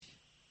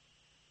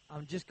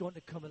I'm just going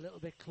to come a little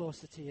bit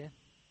closer to you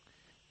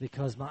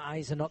because my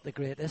eyes are not the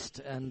greatest,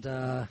 and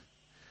I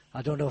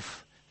don't know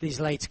if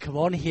these lights come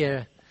on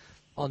here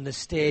on the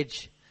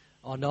stage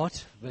or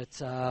not,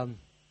 but I've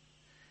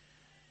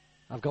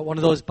got one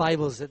of those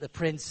Bibles that the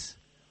Prince...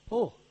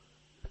 Oh,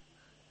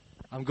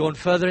 I'm going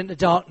further into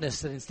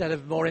darkness instead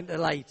of more into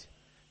light.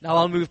 Now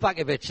I'll move back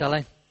a bit, shall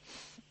I?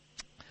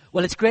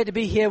 Well, it's great to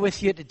be here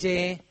with you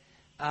today.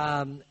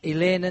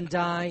 Elaine and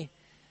I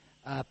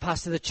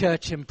pastor the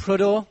church in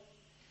Prudhoe.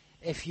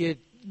 If you're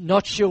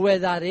not sure where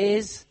that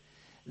is,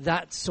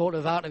 that's sort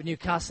of out of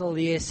Newcastle,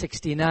 the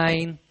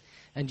A69,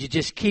 and you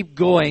just keep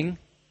going,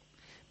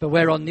 but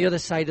we're on the other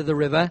side of the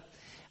river.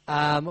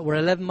 We're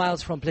 11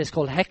 miles from a place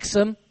called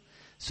Hexham,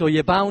 so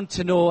you're bound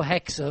to know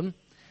Hexham,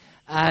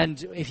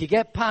 and if you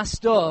get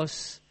past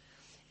us,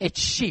 it's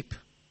sheep.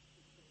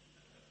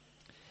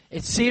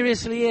 It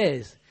seriously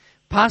is.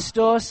 Past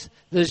us,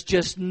 there's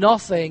just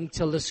nothing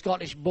till the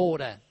Scottish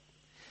border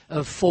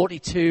of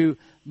 42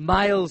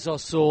 miles or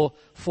so,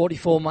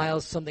 44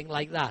 miles, something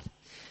like that.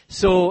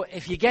 So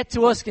if you get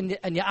to us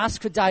and you ask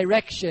for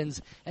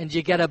directions and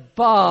you get a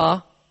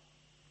bar,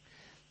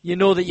 you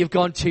know that you've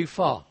gone too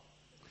far.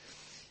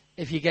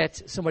 If you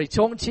get somebody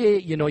talking to you,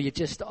 you know you're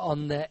just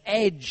on the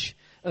edge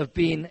of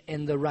being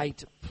in the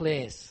right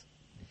place.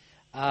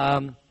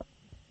 I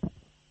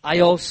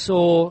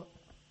also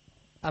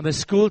am a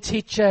school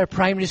teacher, a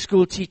primary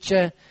school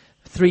teacher,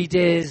 3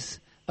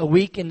 days a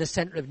week in the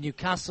centre of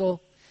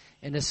Newcastle,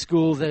 in a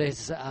school that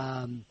is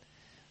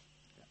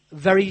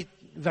very,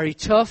 very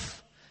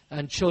tough,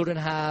 and children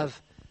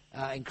have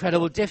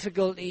incredible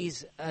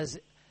difficulties, as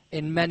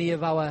in many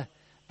of our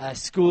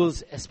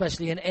schools,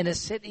 especially in inner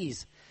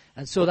cities.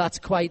 And so that's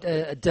quite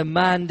a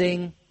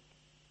demanding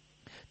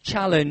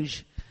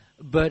challenge,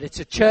 but it's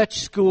a church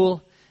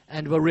school,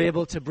 and we're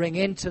able to bring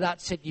into that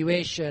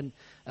situation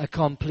a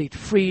complete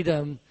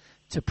freedom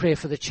to pray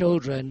for the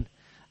children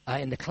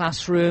in the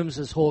classrooms,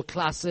 as whole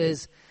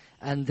classes,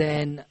 and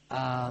then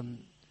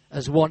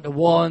as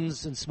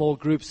one-to-ones and small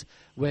groups,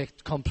 we're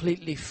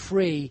completely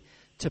free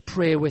to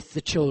pray with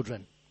the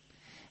children.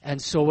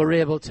 And so we're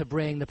able to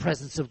bring the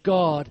presence of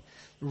God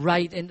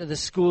right into the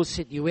school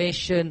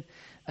situation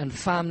and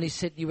family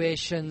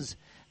situations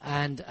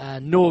and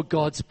know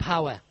God's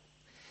power.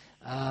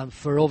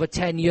 For over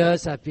 10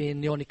 years, I've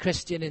been the only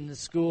Christian in the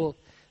school,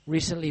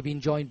 recently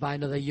been joined by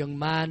another young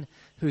man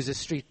who's a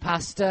street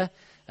pastor,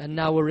 and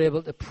now we're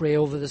able to pray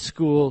over the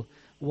school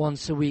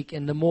once a week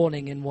in the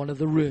morning in one of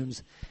the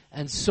rooms.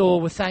 And so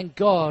we thank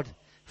God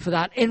for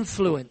that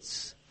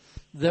influence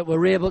that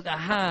we're able to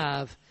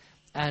have,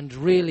 and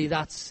really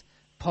that's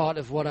part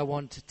of what I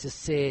wanted to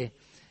say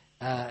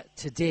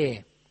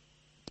today.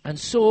 And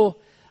so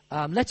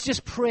let's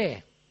just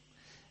pray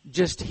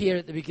just here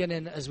at the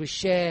beginning as we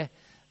share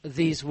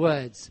these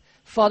words.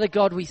 Father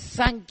God, we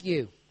thank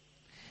you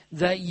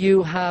that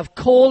you have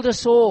called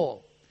us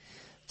all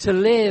to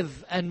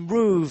live and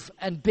move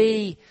and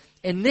be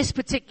in this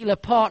particular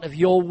part of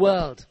your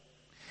world.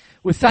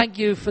 We thank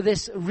you for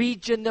this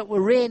region that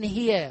we're in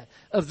here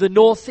of the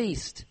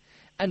northeast.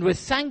 And we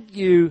thank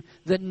you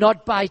that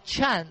not by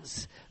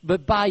chance,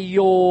 but by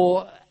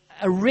your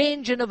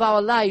arranging of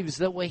our lives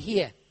that we're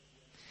here.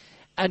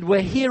 And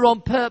we're here on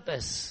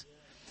purpose.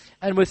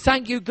 And we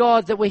thank you,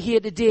 God, that we're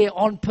here today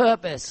on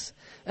purpose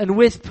and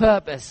with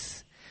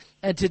purpose.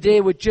 And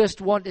today we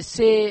just want to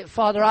say,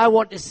 Father, I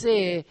want to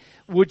say,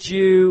 would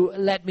you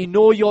let me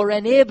know you're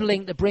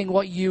enabling to bring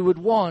what you would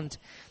want,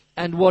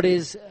 and what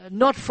is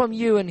not from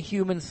you and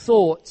human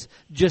thoughts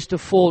just to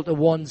fall to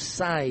one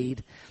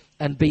side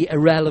and be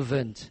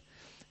irrelevant.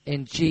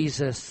 In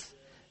Jesus'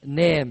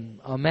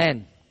 name,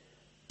 amen.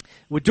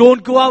 We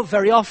don't go out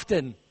very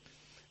often.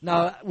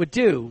 Now, we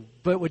do,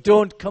 but we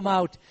don't come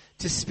out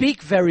to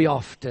speak very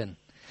often.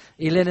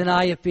 Elaine and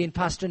I have been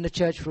pastoring the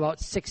church for about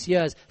 6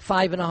 years,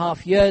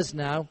 5.5 years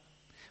now.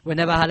 We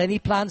never had any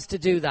plans to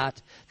do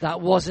that.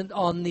 That wasn't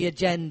on the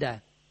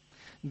agenda.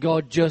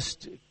 God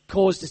just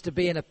caused us to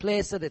be in a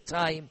place at a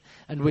time,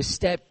 and we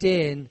stepped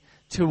in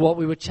to what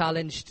we were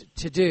challenged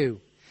to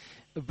do.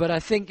 But I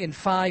think in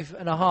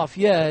 5.5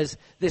 years,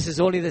 this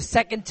is only the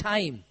second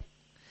time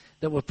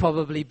that we've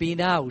probably been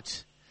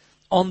out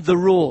on the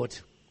road.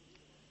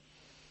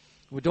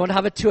 We don't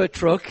have a tour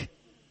truck.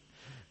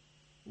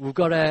 We've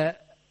got a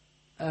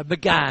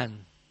McGann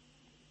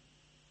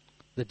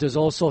that does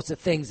all sorts of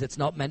things it's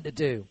not meant to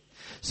do.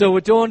 So we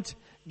don't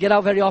get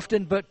out very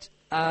often, but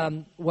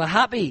we're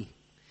happy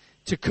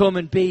to come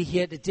and be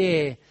here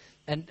today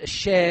and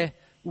share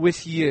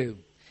with you.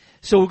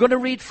 So we're going to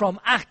read from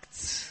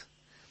Acts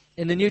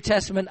in the New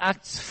Testament,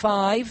 Acts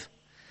 5,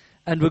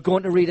 and we're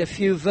going to read a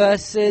few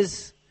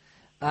verses,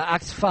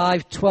 Acts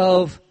 5,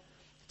 12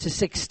 to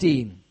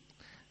 16.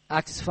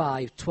 Acts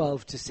 5,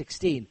 12 to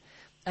 16.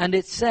 And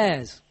it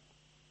says,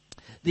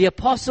 the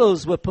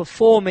apostles were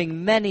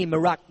performing many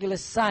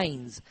miraculous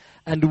signs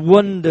and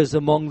wonders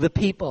among the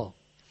people.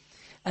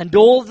 And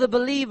all the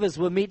believers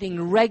were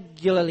meeting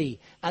regularly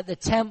at the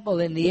temple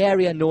in the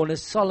area known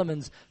as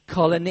Solomon's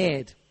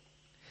Colonnade.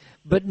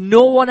 But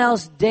no one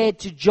else dared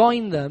to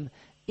join them,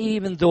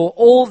 even though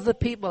all the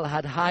people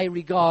had high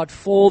regard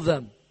for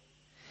them.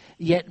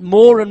 Yet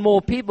more and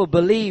more people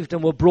believed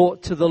and were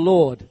brought to the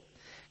Lord.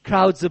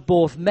 Crowds of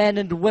both men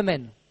and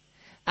women.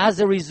 As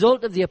a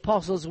result of the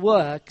apostles'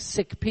 work,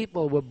 sick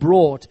people were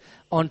brought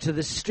onto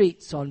the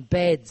streets on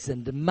beds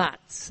and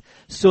mats,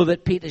 so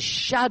that Peter's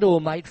shadow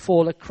might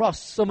fall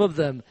across some of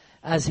them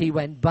as he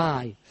went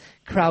by.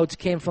 Crowds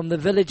came from the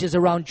villages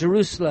around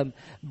Jerusalem,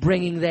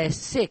 bringing their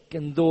sick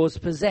and those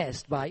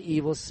possessed by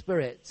evil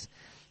spirits,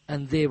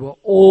 and they were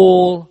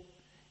all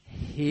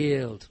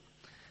healed.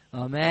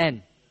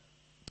 Amen.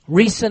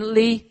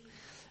 Recently,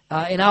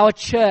 in our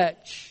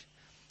church,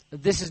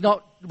 this is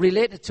not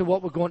related to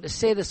what we're going to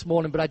say this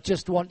morning, but I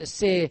just want to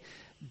say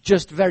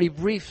just very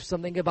brief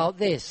something about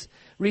this.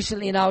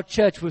 Recently in our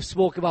church, we've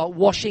spoke about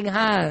washing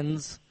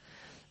hands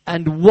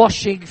and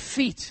washing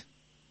feet.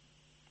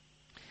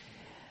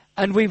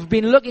 And we've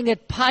been looking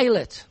at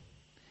Pilate,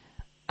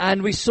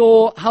 and we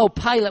saw how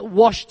Pilate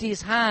washed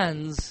his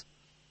hands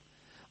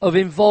of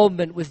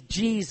involvement with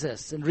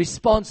Jesus and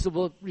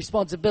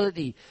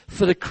responsibility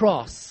for the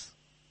cross.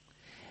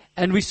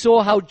 And we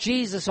saw how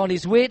Jesus, on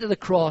his way to the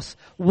cross,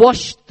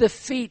 washed the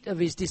feet of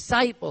his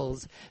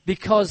disciples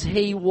because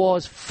he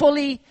was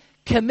fully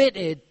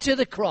committed to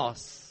the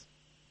cross.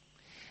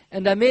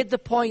 And I made the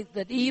point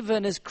that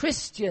even as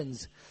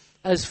Christians,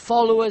 as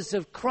followers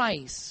of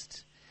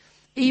Christ,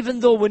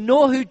 even though we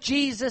know who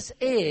Jesus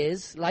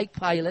is, like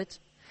Pilate,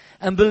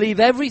 and believe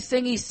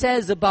everything he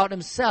says about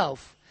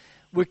himself,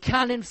 we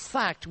can in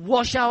fact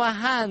wash our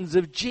hands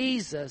of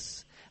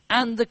Jesus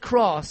and the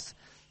cross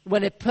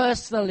when it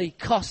personally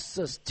costs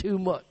us too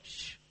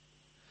much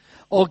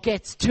or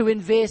gets too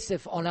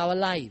invasive on our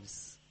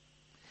lives.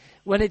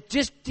 When it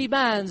just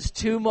demands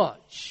too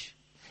much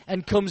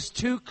and comes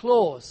too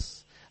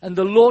close, and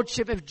the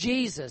Lordship of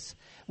Jesus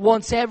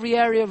wants every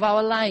area of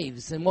our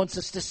lives and wants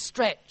us to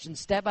stretch and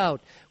step out,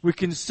 we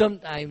can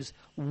sometimes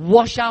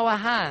wash our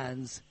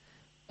hands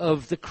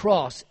of the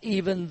cross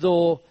even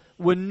though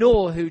we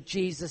know who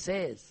Jesus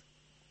is.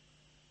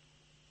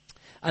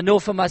 I know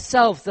for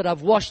myself that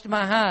I've washed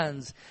my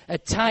hands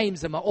at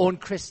times in my own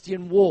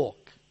Christian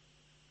walk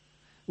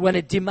when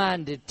it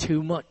demanded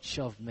too much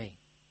of me.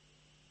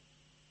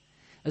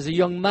 As a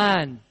young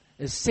man,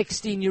 as a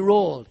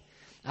 16-year-old,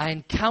 I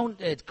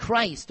encountered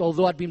Christ,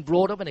 although I'd been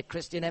brought up in a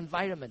Christian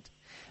environment.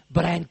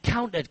 But I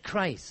encountered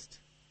Christ.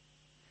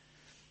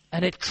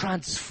 And it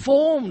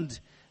transformed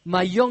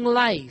my young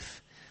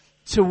life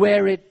to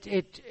where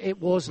it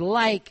was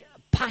like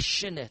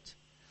passionate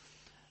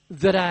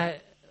that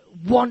I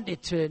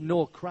wanted to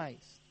know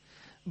Christ.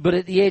 But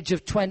at the age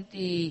of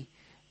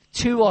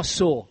 22 or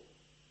so,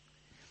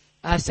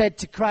 I said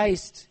to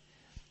Christ,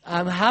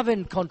 I'm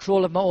having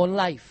control of my own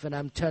life and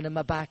I'm turning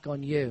my back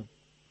on you.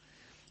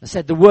 I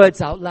said the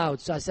words out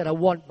loud. So I said, I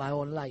want my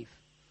own life.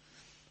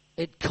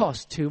 It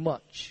cost too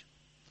much.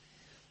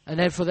 And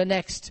then for the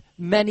next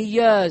many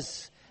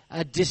years,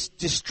 I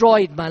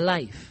destroyed my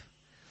life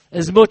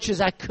as much as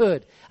I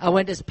could. I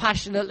went as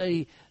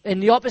passionately in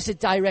the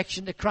opposite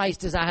direction to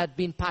Christ as I had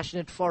been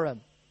passionate for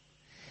him.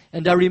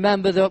 And I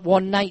remember that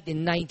one night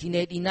in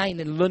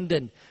 1989 in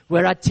London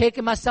where I'd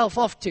taken myself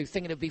off to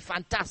thinking it would be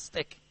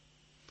fantastic.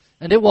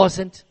 And it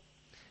wasn't.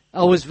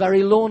 I was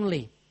very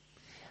lonely.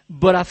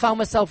 But I found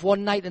myself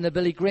one night in a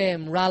Billy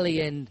Graham rally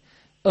in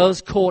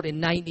Earl's Court in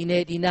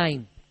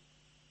 1989,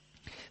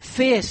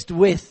 faced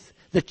with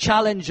the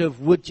challenge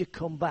of, would you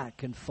come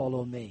back and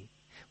follow me?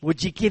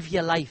 Would you give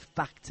your life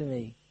back to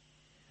me?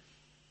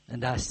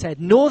 And I said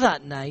no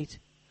that night,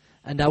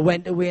 and I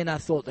went away and I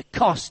thought the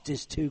cost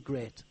is too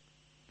great.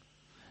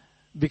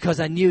 Because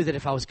I knew that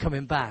if I was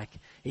coming back,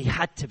 he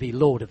had to be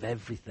Lord of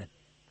everything.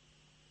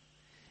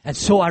 And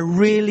so I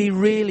really,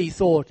 really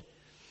thought,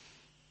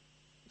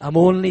 I'm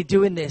only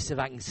doing this if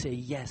I can say,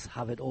 yes,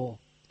 have it all.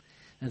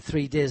 And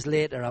 3 days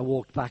later, I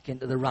walked back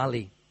into the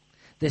rally,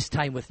 this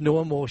time with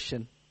no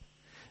emotion,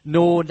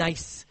 no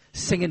nice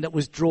singing that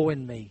was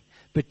drawing me,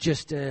 but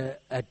just a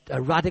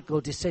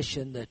radical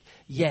decision that,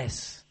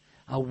 yes,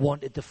 I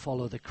wanted to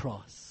follow the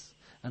cross,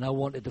 and I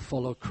wanted to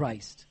follow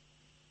Christ.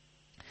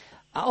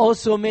 I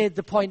also made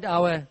the point,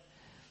 our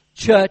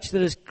church,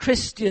 that as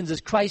Christians, as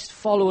Christ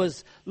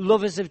followers,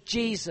 lovers of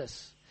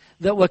Jesus,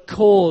 that we're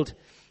called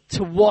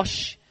to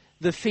wash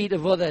the feet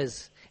of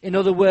others. In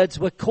other words,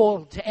 we're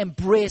called to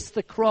embrace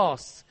the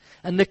cross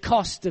and the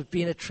cost of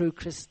being a true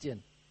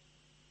Christian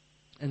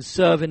and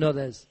serving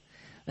others.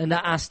 And I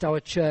asked our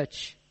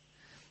church,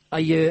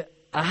 are you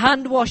a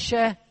hand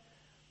washer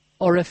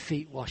or a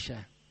feet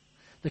washer?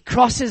 The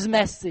cross is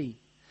messy.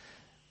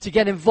 To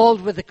get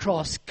involved with the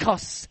cross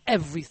costs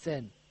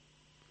everything.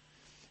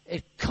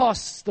 It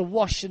costs the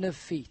washing of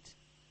feet.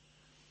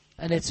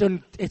 And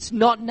it's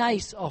not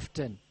nice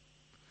often.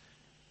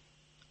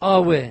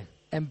 Are we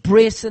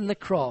embracing the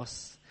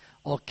cross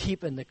or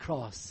keeping the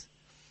cross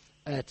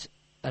at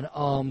an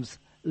arm's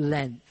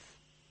length?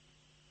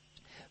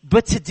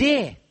 But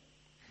today,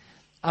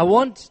 I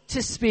want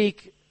to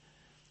speak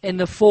in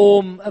the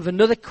form of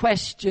another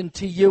question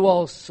to you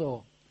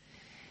also.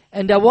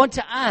 And I want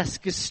to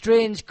ask a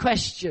strange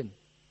question.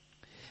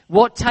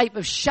 What type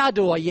of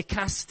shadow are you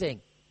casting?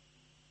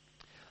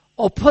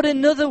 Or put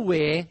another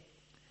way,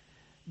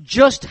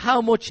 just how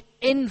much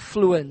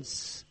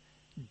influence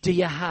do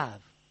you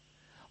have?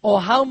 Or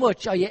how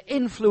much are you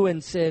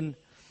influencing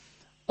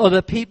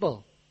other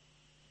people?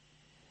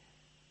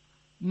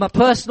 My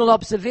personal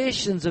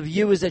observations of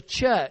you as a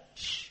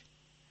church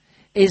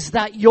is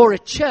that you're a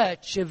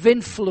church of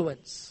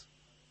influence.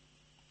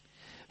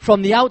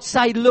 From the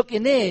outside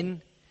looking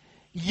in,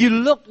 you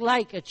look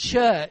like a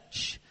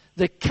church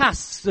that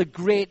casts a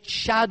great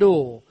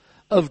shadow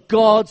of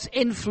God's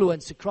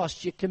influence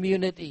across your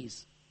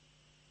communities.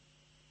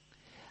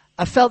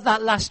 I felt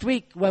that last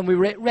week when we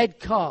were at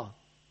Redcar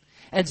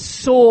and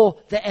saw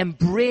the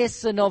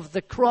embracing of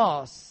the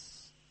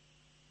cross,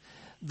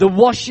 the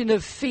washing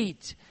of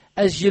feet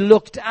as you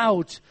looked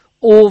out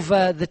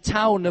over the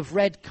town of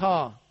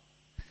Redcar.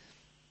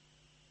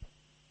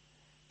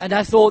 And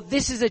I thought,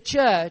 this is a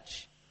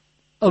church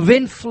of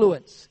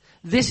influence.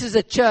 This is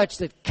a church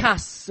that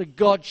casts a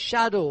God's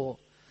shadow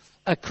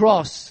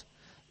across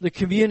the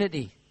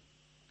community.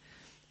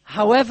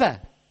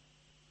 However,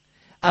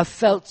 I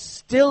felt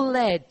still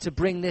led to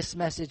bring this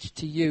message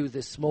to you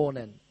this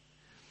morning.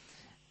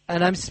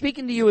 And I'm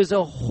speaking to you as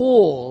a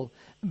whole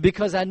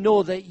because I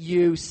know that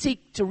you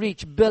seek to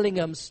reach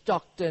Billingham,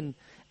 Stockton,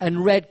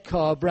 and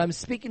Redcar. But I'm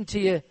speaking to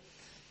you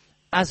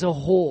as a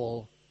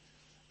whole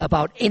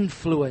about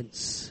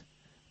influence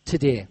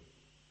today.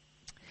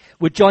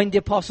 We joined the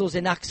apostles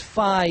in Acts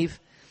 5.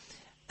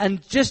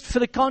 And just for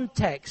the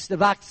context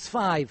of Acts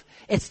 5,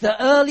 it's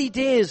the early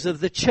days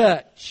of the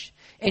church.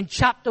 In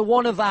chapter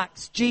 1 of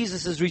Acts,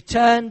 Jesus has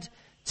returned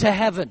to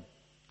heaven.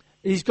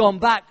 He's gone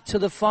back to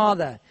the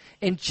Father.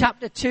 In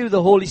chapter 2,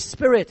 the Holy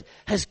Spirit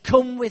has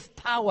come with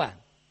power.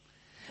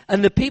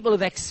 And the people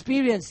have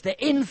experienced the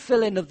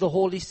infilling of the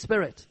Holy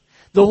Spirit.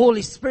 The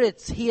Holy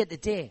Spirit's here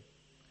today.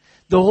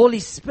 The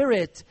Holy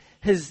Spirit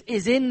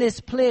is in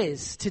this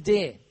place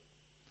today.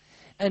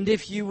 And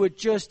if you were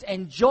just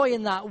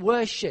enjoying that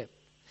worship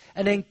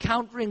and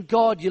encountering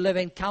God, you'll have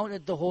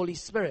encountered the Holy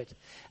Spirit.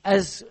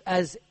 As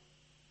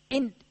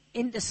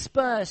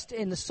interspersed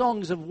in the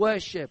songs of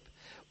worship,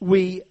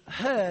 we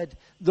heard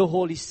the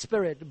Holy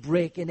Spirit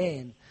breaking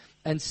in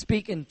and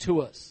speaking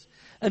to us.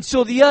 And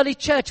so the early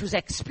church was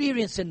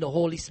experiencing the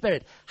Holy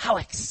Spirit. How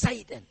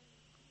exciting.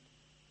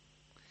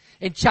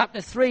 In chapter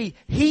 3,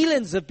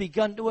 healings have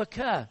begun to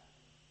occur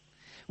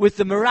with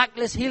the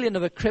miraculous healing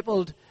of a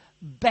crippled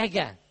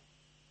beggar.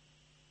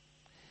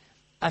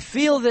 I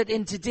feel that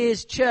in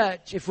today's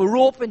church, if we're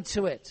open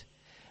to it,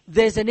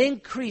 there's an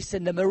increase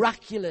in the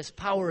miraculous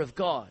power of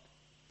God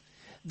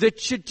that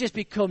should just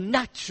become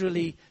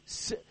naturally,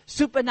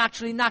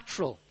 supernaturally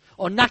natural,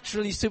 or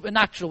naturally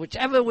supernatural,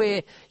 whichever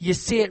way you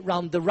say it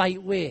round the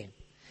right way.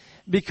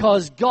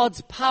 Because God's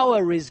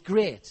power is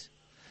great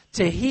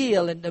to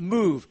heal and to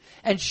move,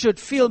 and should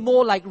feel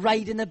more like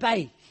riding a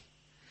bike.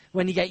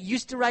 When you get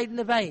used to riding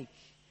a bike,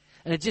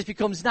 and it just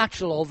becomes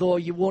natural, although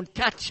you won't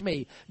catch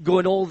me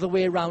going all the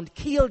way around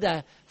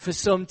Kielder for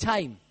some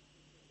time.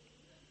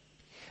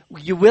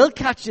 You will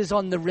catch us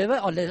on the river,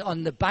 on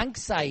the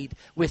bankside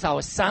with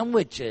our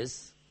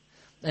sandwiches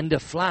and a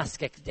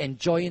flask,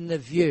 enjoying the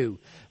view,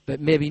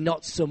 but maybe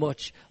not so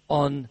much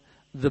on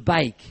the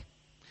bike.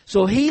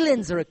 So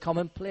healings are a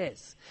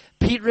commonplace.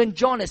 Peter and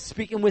John are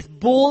speaking with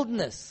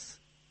boldness.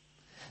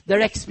 They're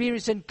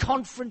experiencing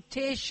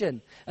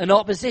confrontation and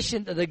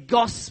opposition to the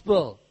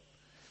gospel.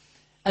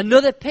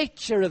 Another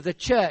picture of the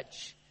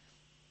church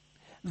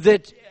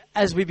that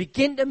as we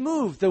begin to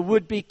move, there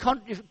would be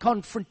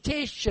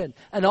confrontation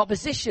and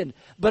opposition.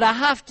 But I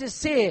have to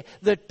say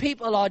that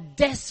people are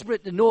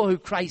desperate to know who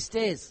Christ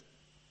is.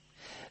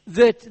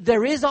 That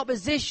there is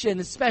opposition,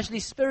 especially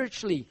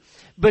spiritually.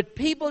 But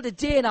people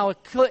today in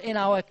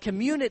our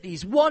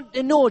communities want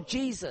to know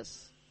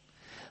Jesus.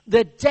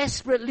 They're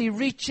desperately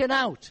reaching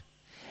out.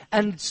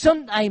 And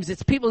sometimes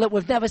it's people that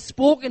we've never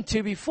spoken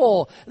to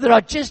before that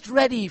are just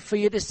ready for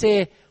you to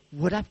say,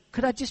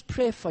 could I just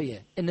pray for you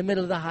in the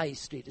middle of the high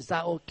street? Is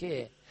that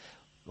okay?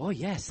 Oh,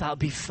 yes, that'll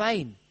be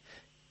fine.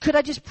 Could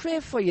I just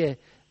pray for you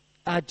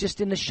just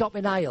in the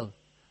shopping aisle?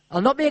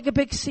 I'll not make a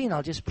big scene.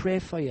 I'll just pray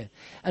for you.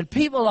 And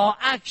people are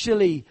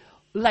actually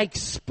like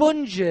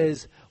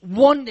sponges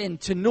wanting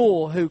to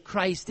know who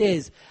Christ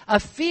is. I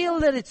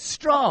feel that it's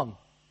strong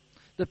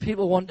that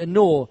people want to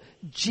know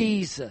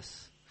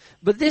Jesus.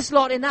 But this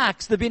lot in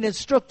Acts, they've been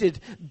instructed,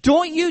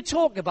 don't you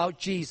talk about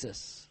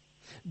Jesus.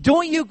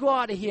 Don't you go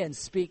out of here and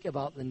speak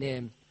about the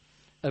name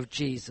of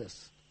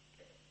Jesus.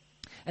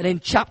 And in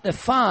chapter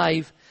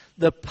 5,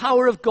 the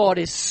power of God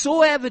is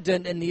so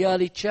evident in the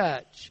early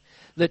church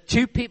that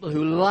two people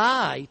who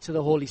lie to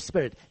the Holy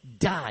Spirit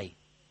die.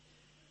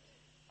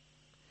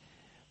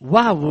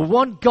 Wow, we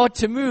want God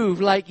to move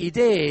like he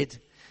did.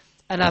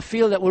 And I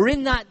feel that we're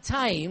in that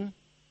time.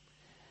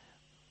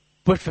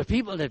 But for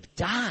people to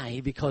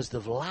die because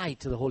they've lied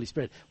to the Holy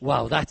Spirit,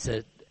 wow,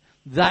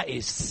 that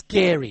is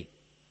scary.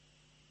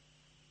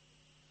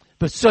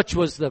 But such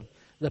was the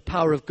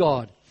power of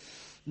God.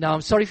 Now,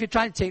 I'm sorry if you're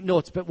trying to take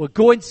notes, but we're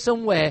going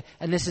somewhere,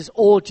 and this is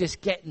all just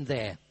getting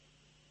there.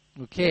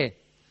 Okay.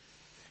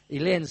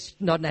 Elaine's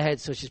nodding her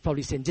head, so she's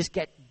probably saying, just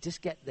get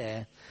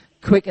there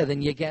quicker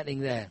than you're getting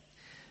there.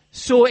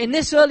 So in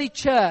this early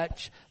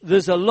church,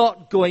 there's a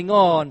lot going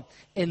on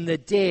in the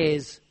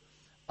days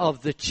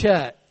of the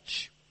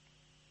church.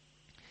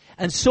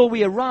 And so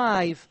we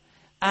arrive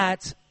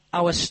at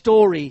our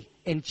story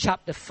in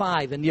chapter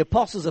 5, and the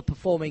apostles are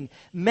performing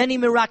many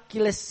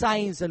miraculous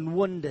signs and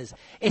wonders.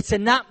 It's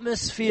an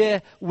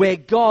atmosphere where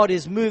God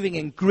is moving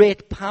in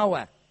great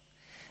power.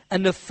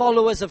 And the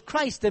followers of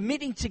Christ are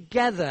meeting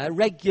together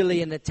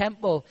regularly in the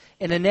temple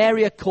in an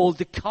area called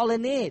the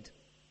Colonnade,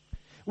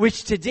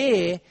 which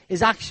today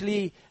is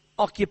actually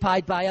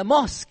occupied by a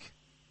mosque,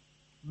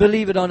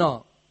 believe it or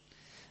not.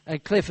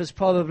 And Cliff has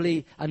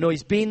probably, I know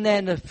he's been there,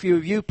 and a few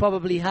of you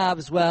probably have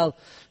as well,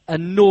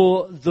 and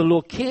know the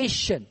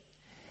location.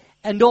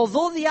 And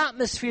although the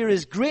atmosphere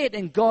is great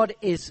and God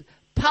is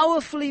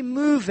powerfully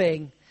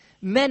moving,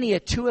 many are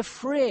too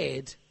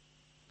afraid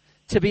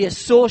to be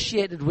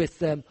associated with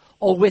them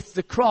or with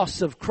the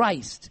cross of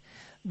Christ,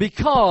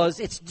 because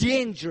it's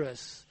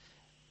dangerous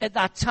at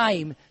that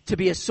time to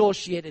be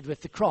associated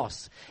with the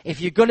cross.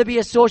 If you're going to be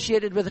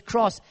associated with the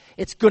cross,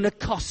 it's going to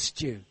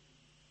cost you.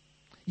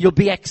 You'll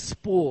be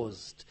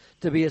exposed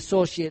to be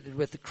associated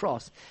with the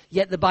cross.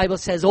 Yet the Bible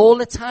says all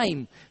the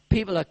time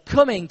people are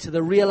coming to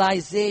the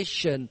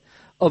realization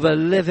of a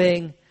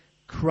living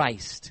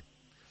Christ.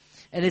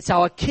 And it's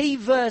our key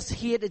verse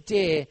here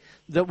today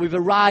that we've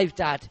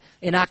arrived at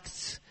in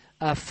Acts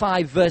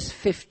 5 verse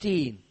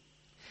 15.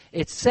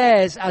 It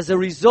says, as a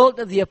result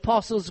of the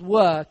apostles'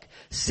 work,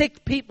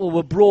 sick people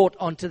were brought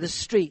onto the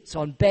streets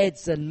on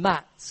beds and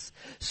mats,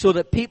 so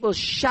that people's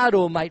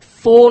shadow might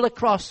fall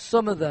across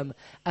some of them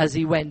as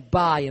he went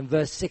by. And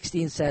verse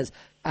 16 says,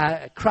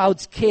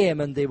 crowds came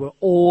and they were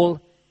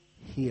all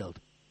healed.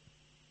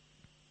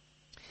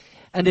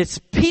 And it's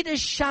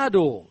Peter's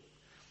shadow,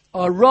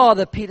 or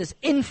rather Peter's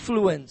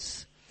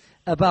influence,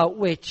 about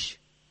which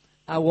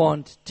I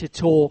want to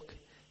talk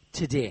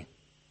today.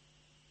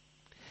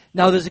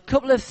 Now, there's a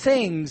couple of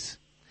things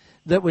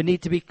that we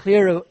need to be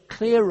clear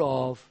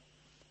of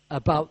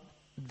about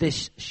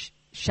this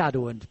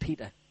shadow and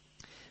Peter.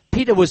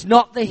 Peter was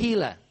not the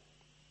healer.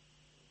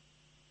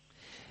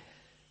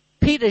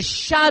 Peter's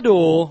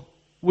shadow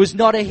was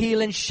not a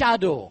healing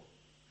shadow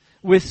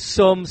with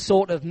some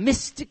sort of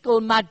mystical,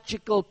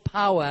 magical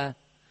power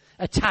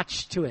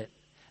attached to it,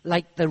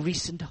 like the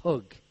recent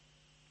hug.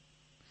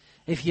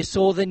 If you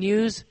saw the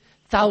news,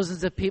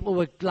 thousands of people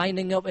were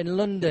lining up in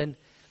London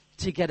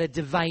to get a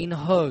divine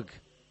hug.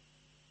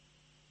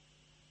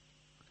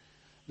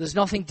 There's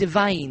nothing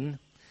divine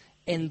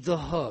in the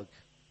hug.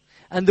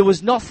 And there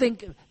was nothing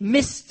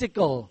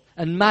mystical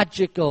and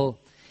magical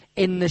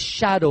in the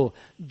shadow.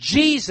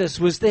 Jesus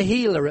was the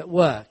healer at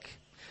work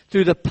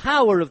through the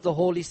power of the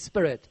Holy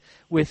Spirit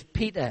with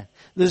Peter.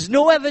 There's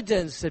no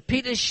evidence that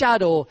Peter's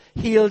shadow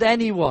healed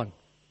anyone.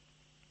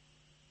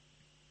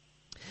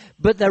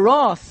 But there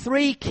are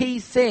three key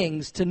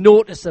things to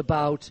notice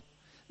about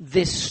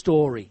this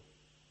story.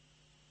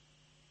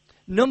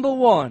 Number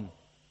one,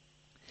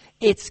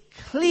 it's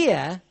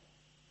clear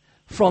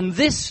from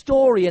this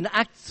story in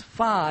Acts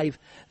 5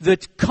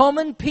 that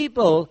common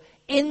people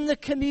in the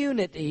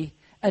community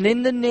and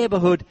in the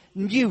neighborhood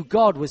knew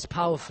God was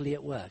powerfully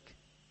at work.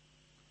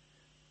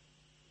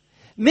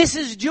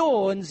 Mrs.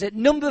 Jones at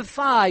number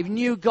 5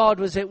 knew God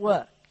was at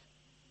work.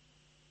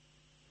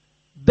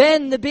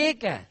 Ben the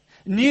baker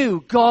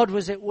knew God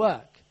was at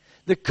work.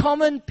 The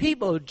common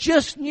people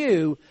just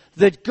knew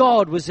that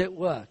God was at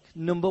work,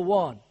 number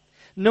one.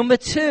 Number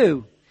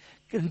two,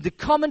 the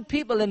common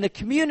people in the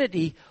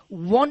community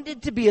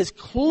wanted to be as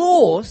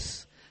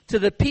close to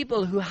the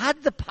people who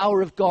had the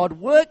power of God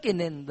working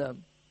in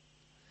them.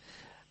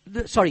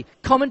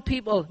 Common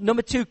people,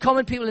 number two,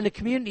 common people in the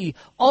community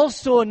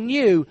also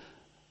knew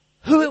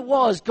who it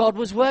was God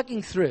was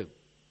working through.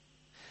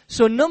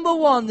 So number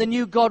one, they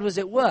knew God was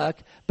at work,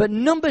 but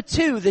number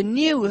two, they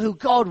knew who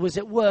God was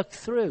at work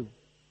through.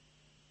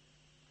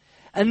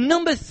 And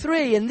number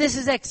three, and this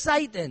is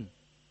exciting,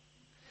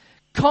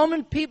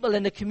 common people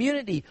in the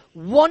community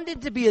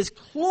wanted to be as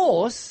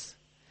close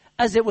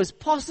as it was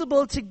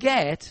possible to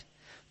get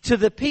to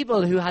the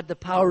people who had the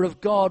power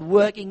of God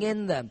working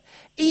in them,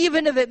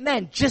 even if it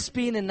meant just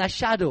being in their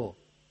shadow.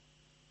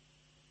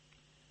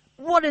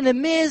 What an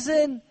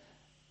amazing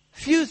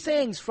few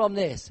things from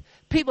this.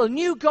 People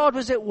knew God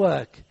was at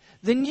work.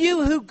 They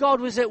knew who God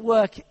was at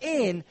work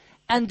in,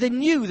 and they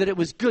knew that it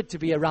was good to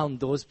be around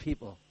those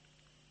people.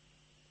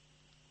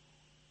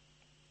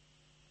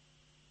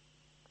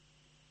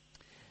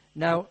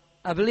 Now,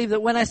 I believe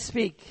that when I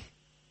speak,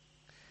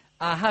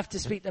 I have to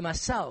speak to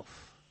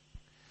myself.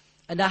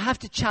 And I have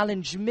to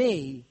challenge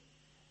me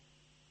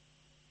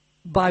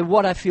by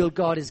what I feel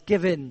God has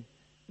given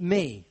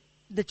me.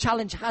 The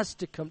challenge has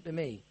to come to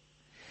me.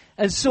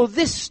 And so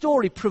this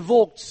story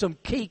provoked some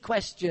key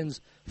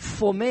questions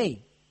for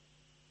me.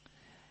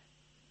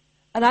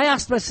 And I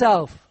asked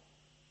myself,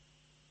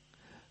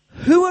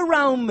 who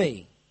around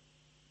me,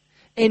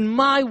 in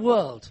my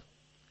world,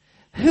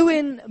 who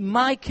in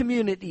my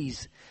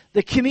communities,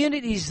 the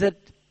communities that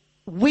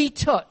we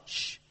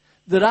touch,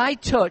 that I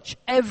touch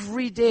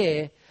every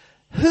day,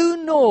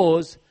 who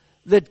knows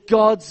that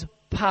God's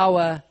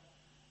power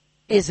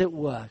is at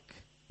work?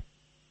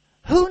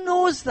 Who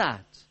knows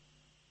that?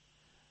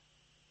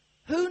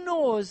 Who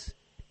knows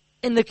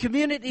in the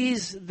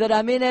communities that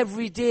I'm in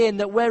every day and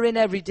that we're in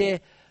every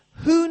day,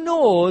 who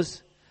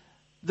knows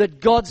that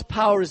God's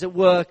power is at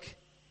work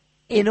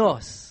in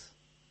us?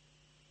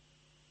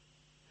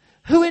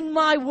 Who in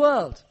my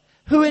world?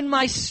 Who in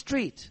my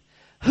street?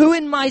 Who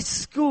in my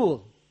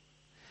school?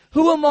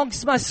 Who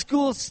amongst my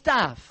school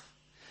staff?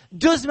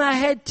 Does my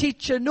head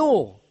teacher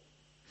know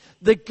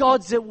that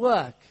God's at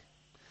work?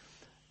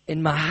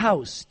 In my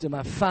house, do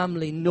my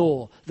family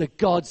know that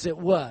God's at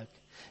work?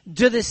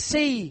 Do they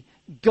see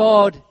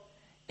God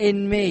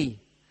in me?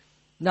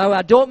 Now,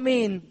 I don't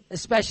mean,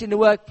 especially in the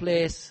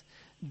workplace,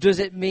 does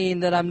it mean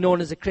that I'm known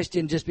as a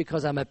Christian just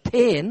because I'm a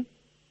pain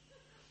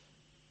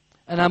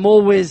and I'm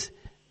always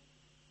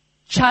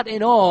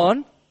chatting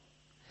on?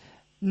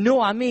 No,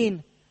 I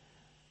mean,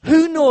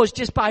 who knows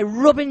just by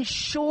rubbing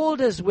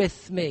shoulders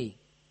with me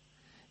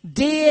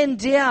day in,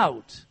 day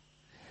out,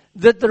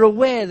 that they're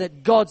aware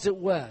that God's at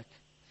work,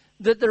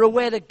 that they're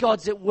aware that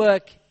God's at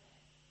work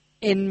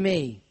in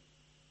me.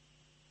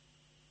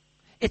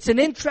 It's an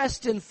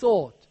interesting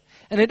thought,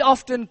 and it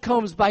often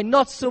comes by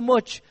not so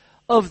much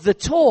of the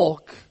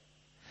talk,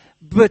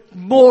 but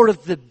more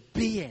of the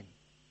being.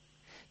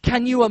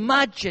 Can you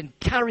imagine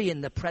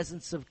carrying the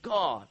presence of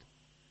God?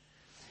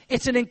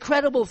 It's an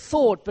incredible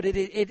thought, but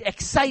it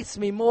excites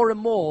me more and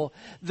more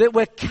that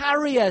we're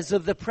carriers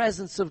of the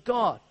presence of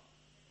God.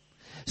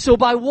 So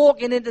by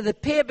walking into the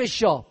paper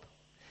shop,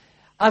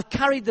 I've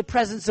carried the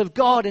presence of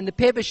God in the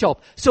paper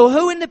shop. So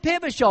who in the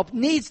paper shop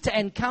needs to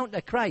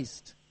encounter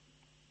Christ?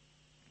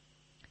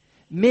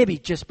 Maybe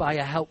just by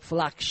a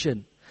helpful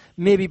action.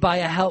 Maybe by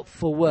a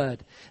helpful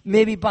word.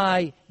 Maybe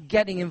by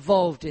getting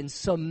involved in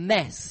some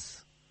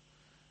mess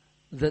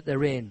that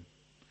they're in.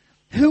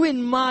 Who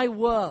in my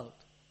world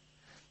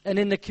and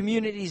in the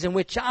communities in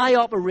which I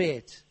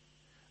operate,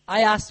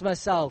 I ask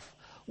myself,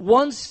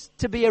 wants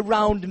to be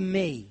around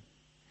me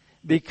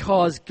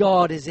because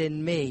God is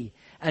in me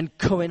and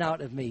coming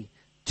out of me,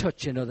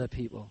 touching other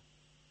people?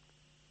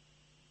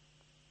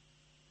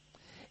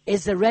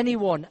 Is there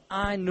anyone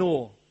I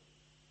know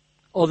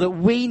or that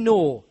we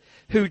know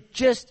who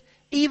just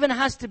even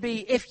has to be,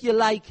 if you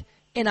like,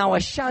 in our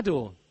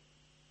shadow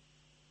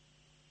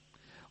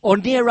or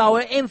near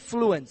our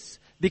influence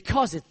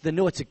because they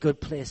know it's a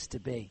good place to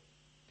be?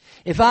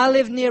 If I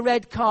lived near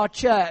Redcar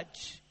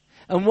Church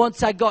and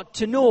once I got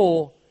to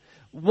know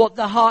what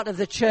the heart of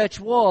the church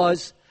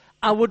was,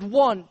 I would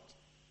want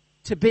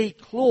to be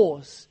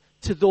close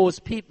to those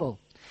people.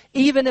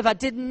 Even if I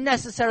didn't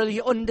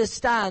necessarily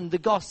understand the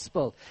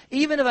gospel,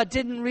 even if I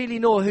didn't really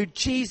know who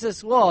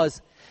Jesus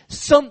was,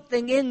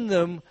 something in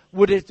them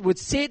would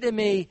say to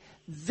me,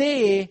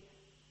 they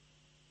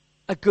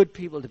are good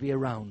people to be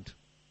around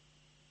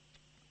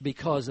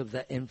because of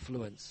their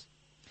influence.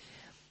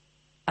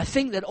 I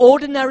think that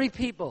ordinary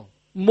people,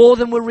 more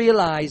than we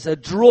realize, are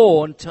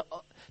drawn to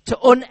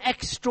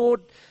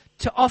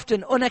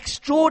often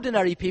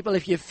unextraordinary people.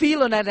 If you feel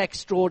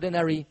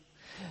unextraordinary,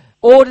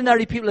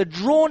 ordinary people are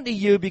drawn to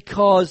you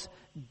because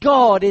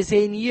God is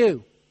in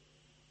you.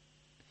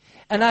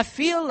 And I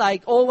feel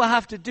like all we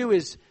have to do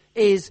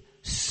is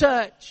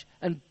search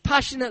and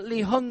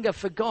passionately hunger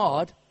for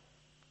God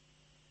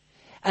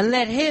and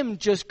let Him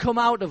just come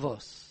out of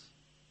us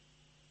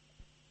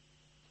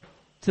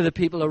to the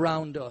people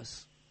around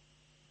us.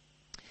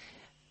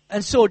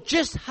 And so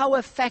just how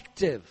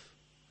effective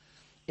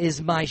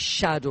is my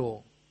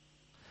shadow?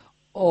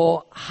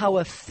 Or how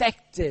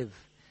effective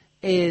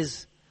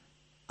is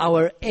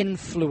our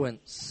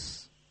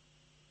influence?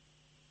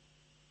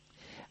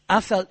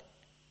 I felt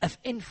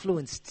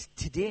influenced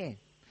today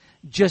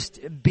just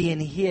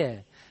being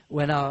here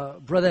when our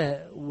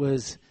brother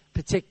was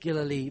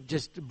particularly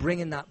just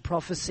bringing that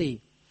prophecy.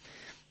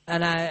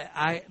 And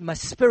my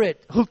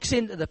spirit hooks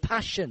into the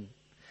passion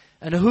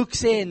and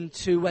hooks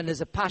into when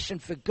there's a passion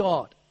for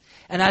God.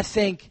 And I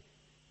think,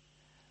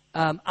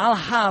 I'll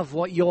have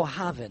what you're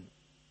having.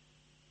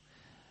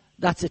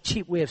 That's a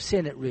cheap way of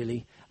saying it,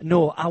 really.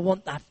 No, I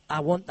want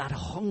that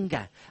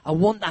hunger. I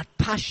want that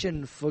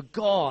passion for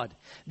God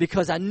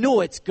because I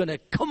know it's going to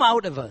come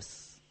out of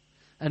us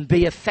and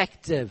be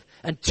effective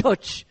and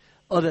touch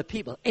other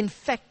people.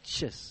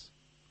 Infectious.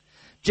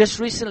 Just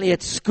recently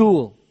at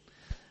school,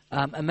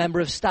 a member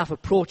of staff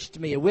approached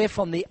me away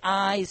from the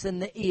eyes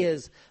and the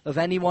ears of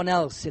anyone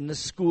else in the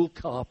school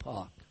car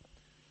park.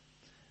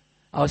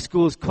 Our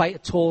school's quite a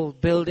tall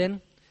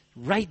building,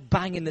 right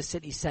bang in the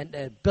city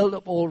centre, built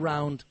up all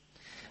round,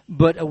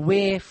 but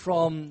away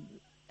from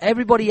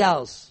everybody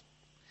else.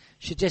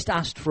 She just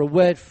asked for a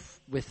word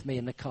with me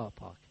in the car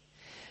park.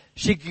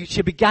 She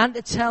began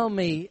to tell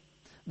me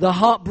the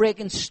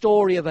heartbreaking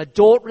story of her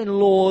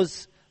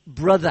daughter-in-law's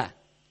brother,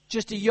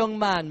 just a young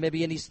man,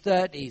 maybe in his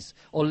 30s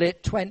or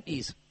late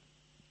 20s,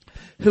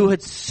 who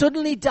had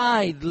suddenly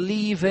died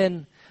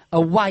leaving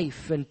a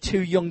wife and 2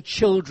 young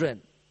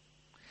children.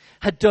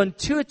 Had done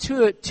two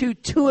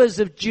tours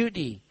of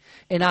duty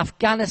in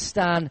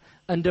Afghanistan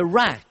and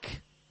Iraq,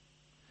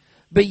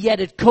 but yet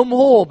had come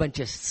home and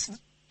just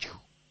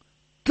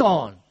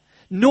gone.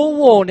 No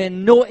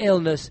warning, no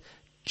illness,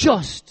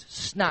 just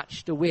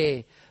snatched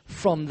away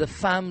from the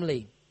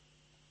family.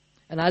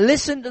 And I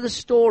listened to the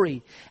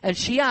story, and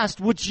she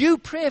asked, would you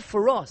pray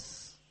for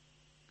us?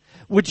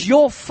 Would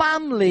your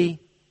family,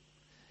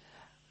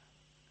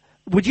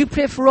 would you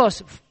pray for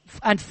us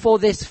and for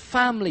this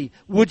family?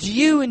 Would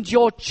you and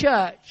your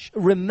church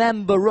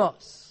remember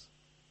us?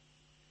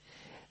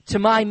 To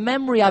my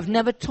memory, I've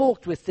never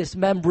talked with this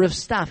member of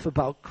staff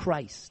about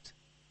Christ.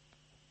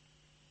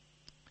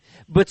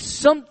 But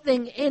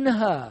something in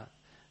her,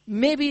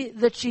 maybe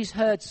that she's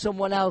heard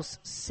someone else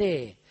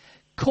say,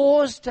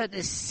 caused her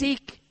to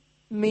seek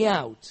me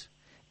out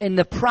in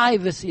the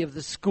privacy of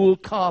the school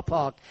car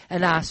park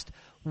and asked,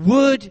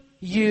 would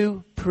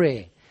you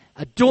pray?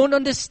 I don't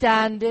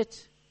understand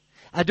it.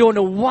 I don't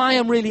know why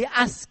I'm really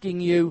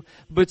asking you,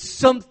 but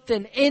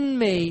something in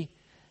me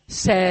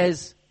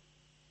says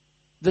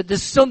that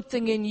there's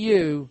something in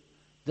you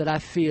that I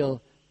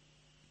feel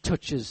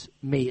touches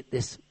me at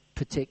this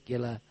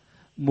particular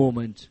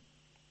moment.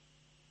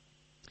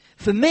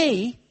 For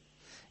me,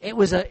 it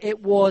was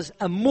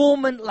a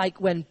moment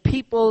like when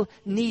people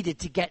needed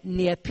to get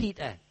near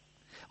Peter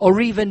or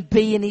even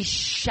be in his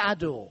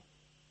shadow.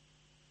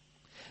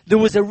 There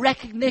was a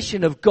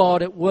recognition of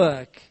God at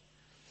work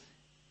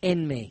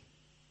in me.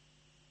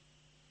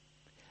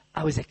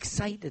 I was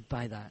excited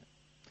by that.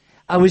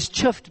 I was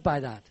chuffed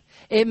by that.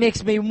 It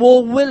makes me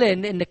more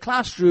willing in the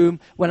classroom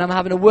when I'm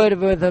having a word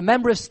with a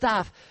member of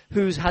staff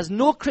who has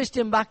no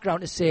Christian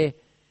background to say,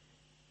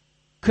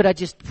 could I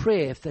just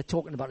pray if they're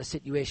talking about a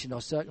situation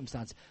or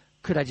circumstance?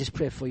 Could I just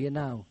pray for you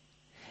now?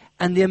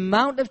 And the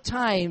amount of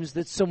times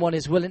that someone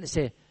is willing to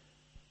say,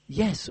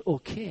 yes,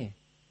 okay,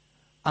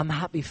 I'm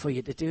happy for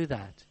you to do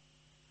that.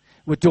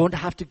 We don't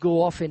have to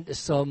go off into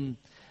some,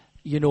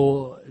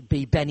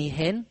 be Benny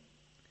Hinn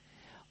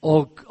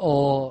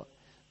or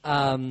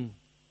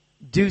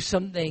do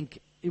something.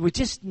 We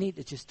just need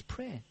to just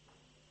pray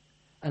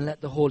and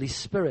let the Holy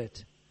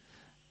Spirit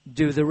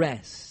do the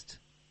rest.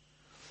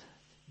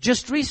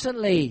 Just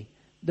recently,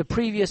 the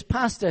previous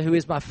pastor, who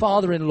is my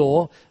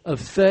father-in-law of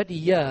 30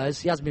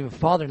 years, he hasn't been my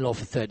father-in-law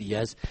for 30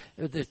 years,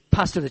 the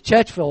pastor of the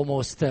church for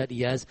almost 30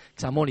 years,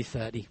 because I'm only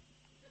 30.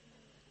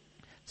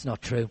 It's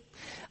not true.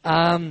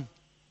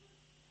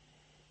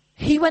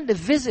 He went to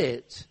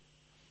visit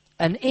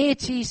an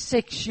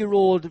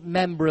 86-year-old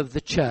member of the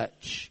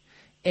church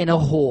in a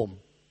home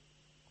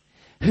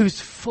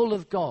who's full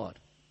of God.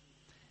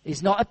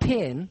 He's not a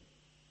pain,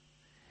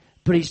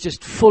 but he's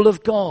just full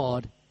of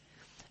God.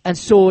 And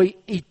so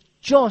he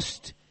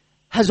just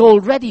has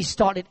already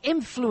started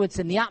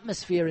influencing the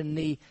atmosphere in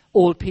the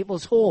old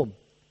people's home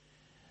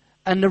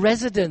and the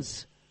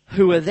residents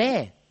who are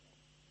there.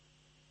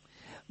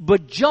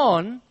 But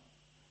John,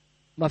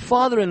 my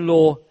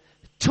father-in-law,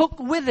 took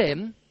with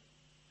him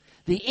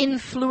the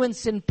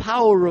influence and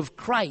power of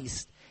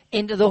Christ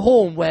into the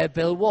home where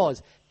Bill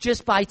was,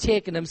 just by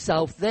taking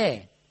himself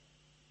there.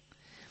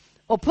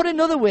 Or put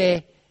another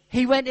way,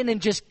 he went in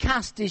and just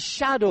cast his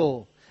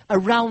shadow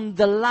around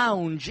the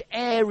lounge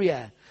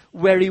area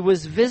where he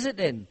was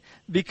visiting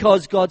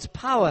because God's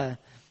power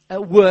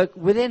at work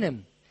within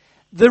him.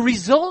 The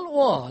result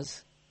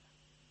was,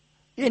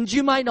 and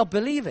you might not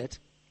believe it,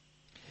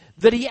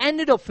 that he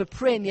ended up for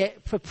praying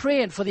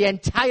for the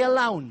entire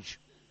lounge.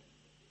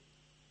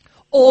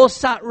 All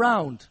sat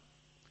round.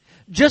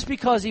 Just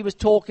because he was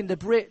talking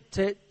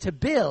to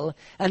Bill,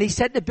 and he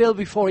said to Bill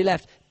before he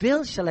left,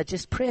 Bill, shall I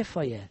just pray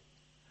for you?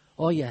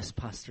 Oh yes,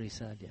 Pastor, he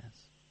said, yes.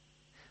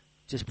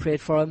 Just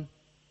prayed for him.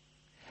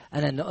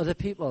 And then the other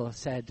people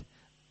said,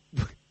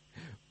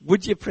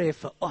 would you pray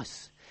for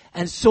us?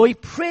 And so he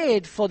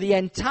prayed for the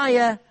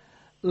entire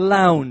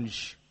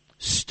lounge.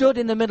 Stood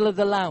in the middle of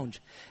the lounge.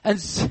 And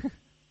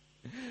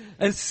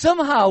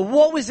somehow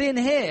what was in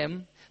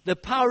him, the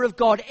power of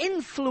God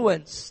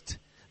influenced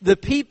the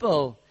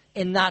people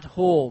in that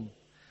home.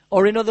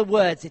 Or in other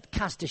words, it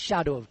cast a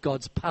shadow of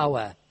God's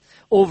power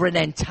over an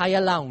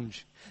entire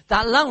lounge.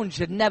 That lounge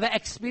had never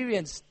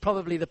experienced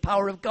probably the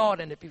power of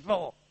God in it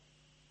before.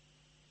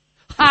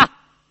 Ha!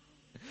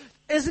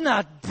 Isn't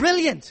that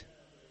brilliant?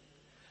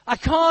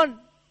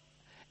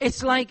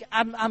 It's like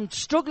I'm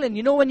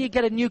struggling. When you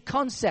get a new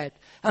concept,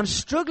 I'm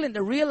struggling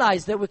to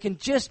realize that we can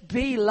just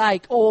be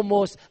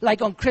almost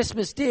like on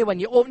Christmas Day when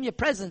you open your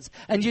presents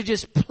and you're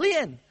just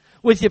playing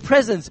with your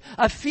presents.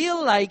 I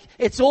feel like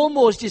it's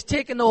almost just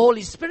taking the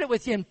Holy Spirit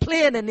with you and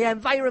playing in the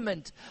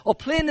environment or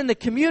playing in the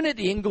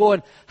community and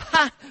going,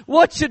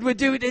 what should we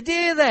do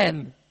today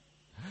then?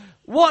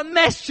 What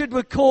mess should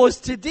we cause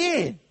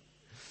today?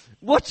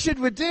 What should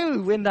we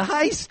do in the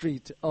high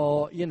street?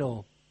 Or,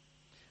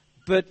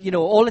 But,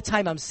 all the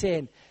time I'm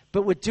saying,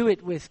 but we do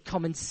it with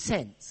common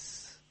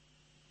sense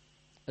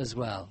as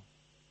well.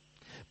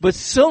 But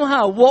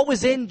somehow what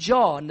was in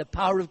John, the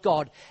power of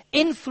God,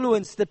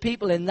 influenced the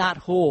people in that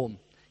home,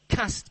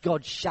 cast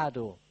God's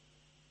shadow.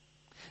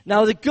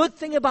 Now the good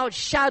thing about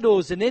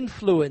shadows and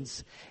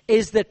influence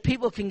is that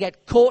people can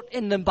get caught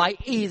in them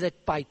either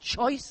by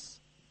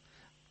choice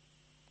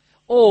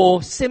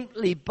or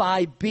simply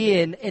by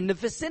being in the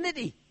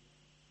vicinity.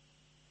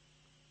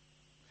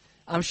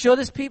 I'm sure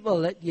there's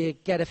people that you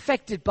get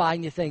affected by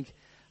and you think,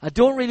 I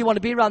don't really want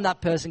to be around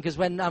that person because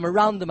when I'm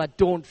around them, I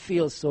don't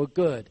feel so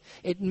good.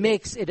 It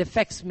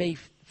affects me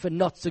for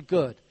not so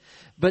good.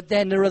 But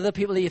then there are other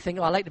people that you think,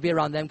 I like to be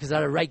around them because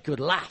they're a right good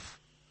laugh.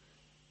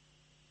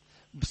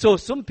 So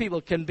some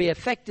people can be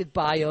affected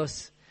by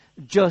us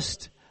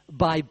just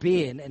by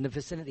being in the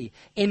vicinity.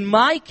 In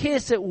my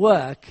case at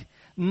work,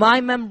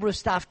 my member of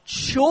staff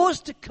chose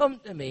to come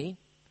to me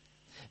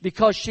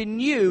because she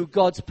knew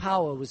God's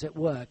power was at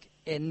work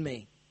in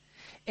me.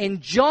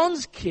 In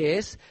John's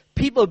case,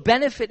 people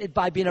benefited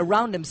by being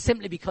around him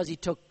simply because he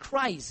took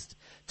Christ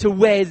to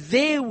where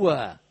they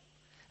were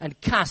and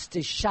cast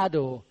his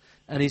shadow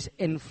and his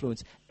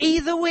influence.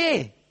 Either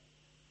way,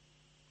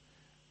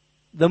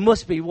 there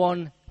must be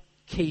one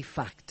key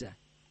factor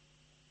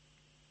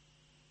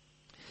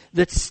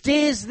that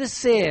stays the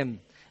same,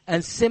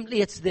 and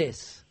simply it's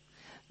this: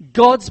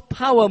 God's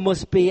power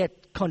must be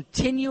at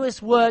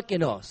continuous work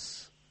in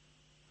us,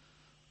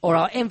 or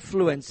our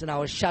influence and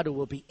our shadow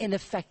will be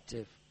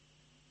ineffective.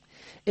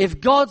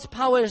 If God's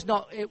power is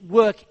not at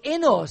work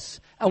in us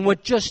and we're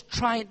just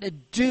trying to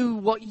do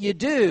what you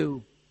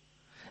do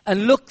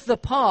and look the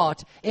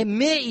part, it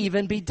may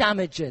even be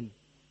damaging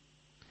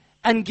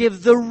and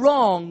give the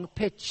wrong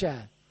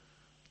picture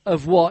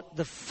of what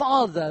the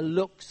Father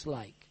looks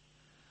like.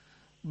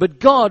 But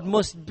God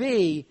must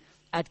be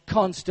at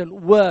constant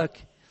work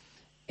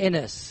in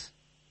us.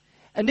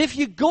 And if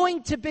you're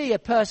going to be a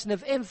person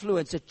of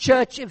influence, a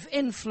church of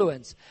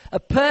influence, a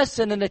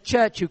person in a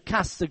church who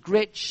casts a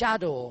great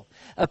shadow,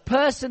 a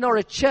person or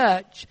a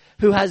church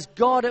who has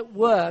God at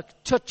work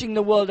touching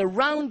the world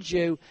around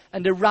you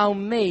and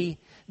around me,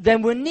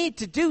 then we need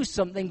to do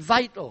something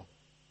vital.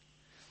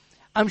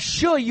 I'm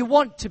sure you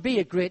want to be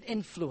a great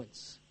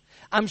influence.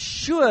 I'm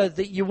sure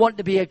that you want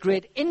to be a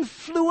great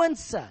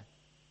influencer.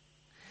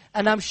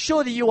 And I'm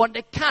sure that you want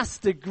to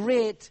cast a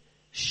great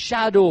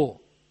shadow.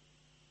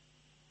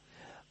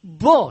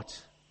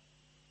 But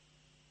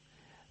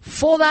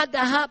for that to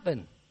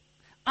happen,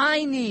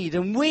 I need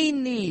and we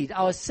need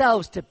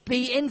ourselves to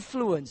be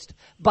influenced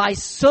by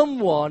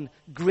someone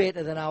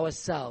greater than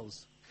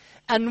ourselves.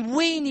 And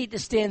we need to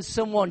stay in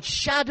someone's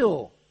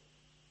shadow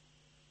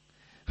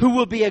who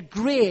will be a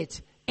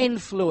great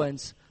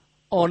influence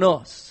on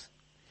us.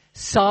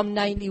 Psalm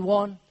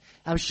 91,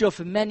 I'm sure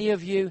for many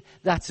of you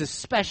that's a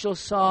special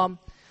psalm,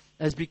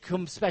 has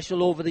become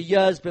special over the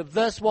years. But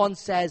verse 1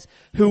 says,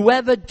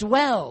 whoever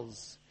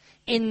dwells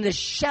in the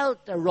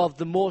shelter of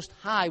the Most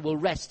High will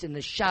rest in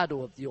the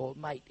shadow of the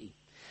Almighty.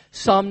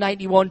 Psalm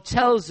 91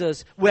 tells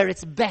us where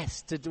it's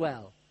best to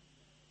dwell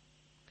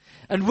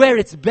and where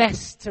it's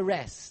best to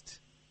rest.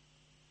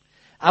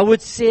 I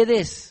would say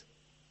this,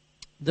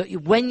 that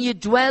when you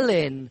dwell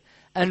in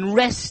and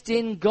rest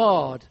in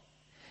God,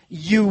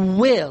 you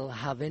will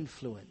have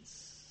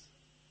influence.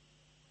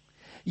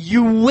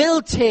 You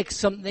will take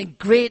something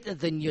greater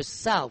than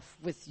yourself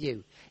with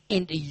you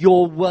into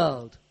your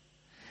world.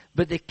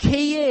 But the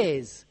key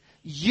is,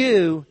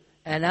 you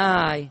and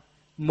I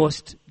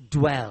must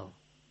dwell.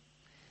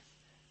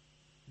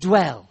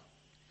 Dwell.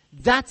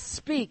 That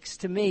speaks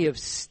to me of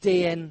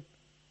staying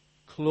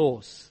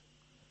close.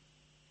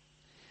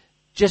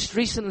 Just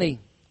recently,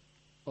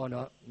 oh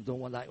no, don't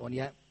want that one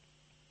yet.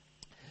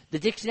 The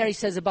dictionary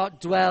says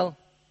about dwell,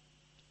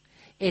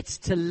 it's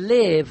to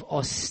live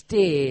or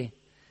stay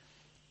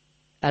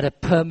at a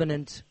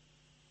permanent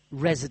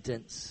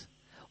residence,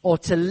 or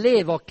to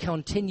live or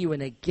continue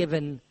in a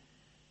given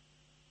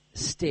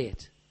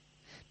state.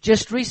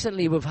 Just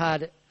recently we've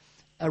had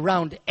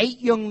around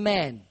 8 young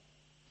men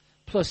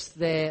plus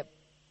their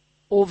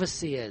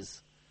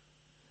overseers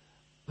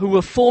who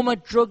were former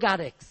drug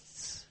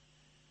addicts,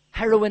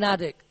 heroin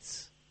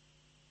addicts,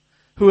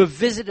 who have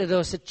visited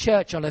us at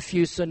church on a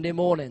few Sunday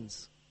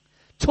mornings.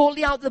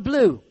 Totally out of the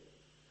blue.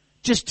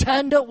 Just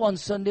turned up one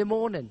Sunday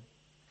morning.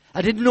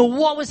 I didn't know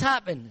what was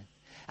happening.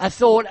 I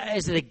thought,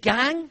 is it a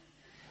gang?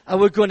 Are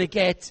we going to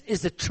get,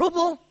 is there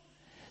trouble?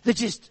 They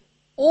just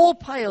all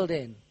piled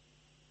in.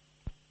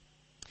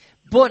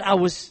 But I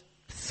was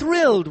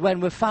thrilled when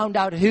we found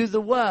out who they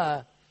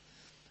were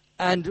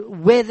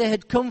and where they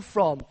had come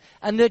from.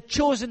 And they'd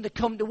chosen to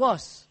come to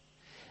us.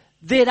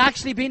 They'd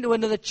actually been to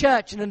another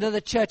church, and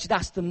another church had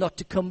asked them not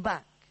to come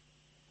back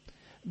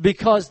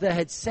because they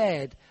had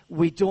said,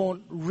 we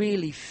don't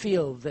really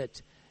feel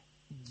that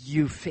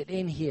you fit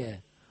in here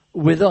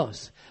with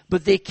us.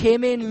 But they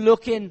came in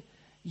looking,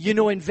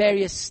 in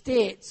various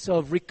states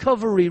of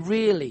recovery,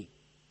 really.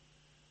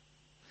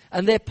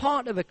 And they're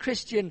part of a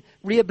Christian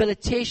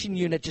rehabilitation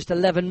unit just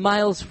 11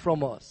 miles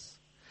from us.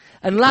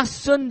 And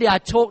last Sunday I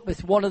talked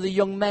with one of the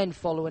young men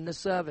following the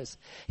service.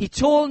 He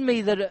told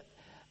me that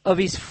of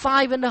his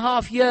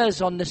 5.5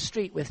 years on the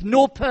street with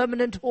no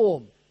permanent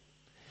home,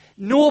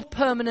 no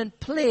permanent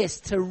place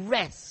to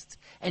rest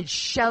and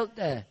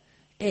shelter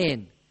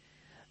in.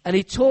 And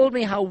he told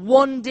me how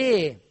one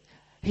day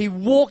he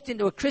walked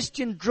into a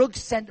Christian drug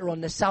center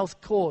on the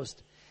South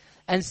Coast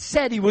and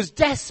said he was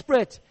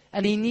desperate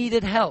and he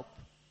needed help.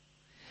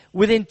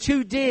 Within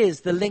 2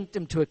 days, they linked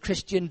him to a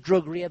Christian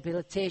drug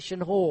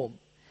rehabilitation home.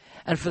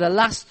 And for the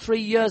last 3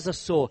 years or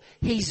so,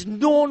 he's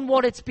known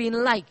what it's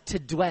been like to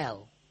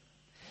dwell,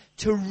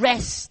 to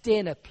rest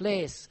in a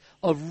place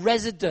of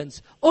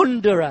residence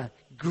under a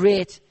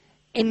great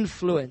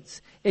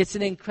influence. It's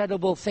an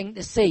incredible thing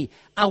to see.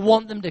 I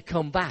want them to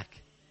come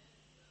back.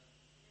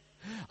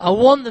 I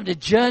want them to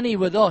journey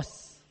with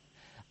us.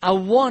 I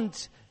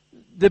want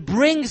to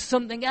bring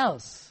something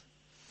else.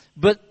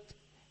 But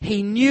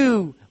he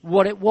knew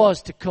what it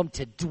was to come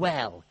to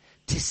dwell,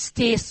 to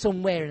stay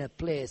somewhere in a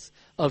place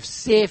of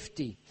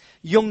safety.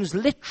 Young's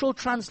literal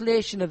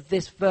translation of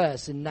this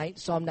verse in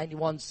Psalm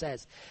 91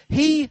 says,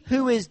 "He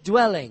who is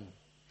dwelling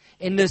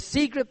in the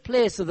secret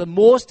place of the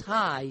Most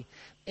High,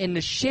 in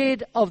the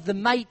shade of the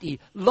mighty,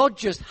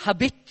 lodgeth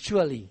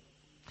habitually."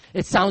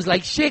 It sounds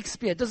like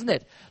Shakespeare, doesn't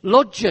it?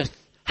 Lodgeth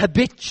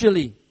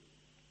habitually.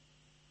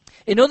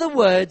 In other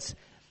words,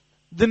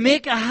 they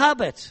make a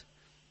habit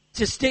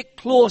to stick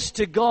close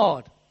to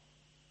God.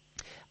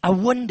 I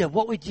wonder,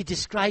 what would you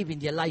describe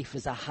in your life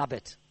as a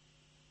habit?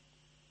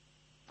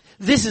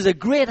 This is a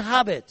great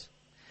habit,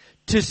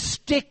 to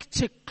stick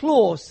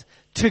close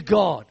to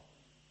God,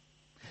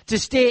 to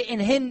stay in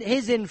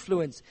His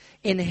influence,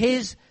 in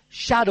His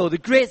shadow. The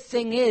great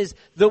thing is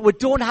that we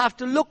don't have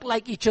to look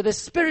like each other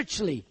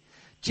spiritually.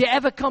 Do you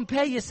ever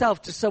compare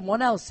yourself to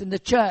someone else in the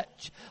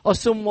church, or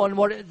someone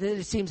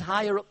that seems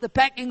higher up the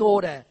pecking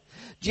order?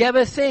 Do you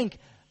ever think,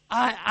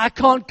 I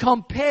can't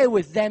compare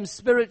with them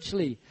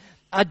spiritually.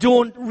 I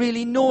don't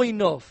really know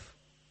enough.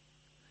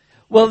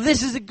 Well,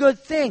 this is a good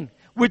thing.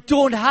 We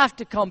don't have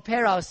to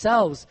compare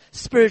ourselves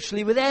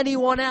spiritually with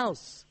anyone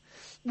else.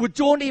 We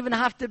don't even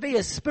have to be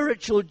a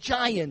spiritual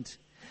giant.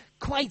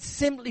 Quite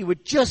simply, we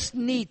just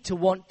need to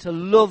want to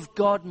love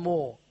God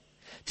more,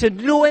 to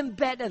know Him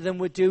better than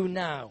we do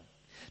now,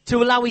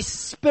 to allow His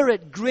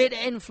Spirit greater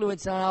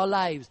influence in our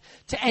lives,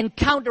 to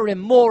encounter Him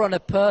more on a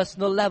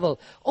personal level.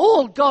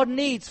 All God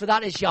needs for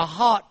that is your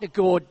heart to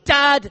go,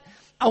 "Dad,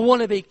 I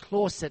want to be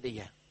closer to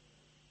you."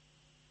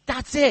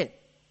 That's it.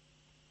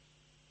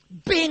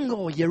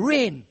 Bingo, you're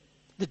in.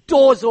 The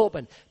door's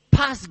open.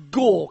 Pass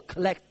go,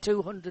 collect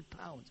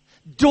 £200.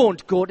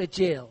 Don't go to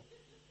jail.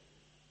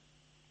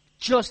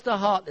 Just a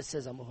heart that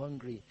says, "I'm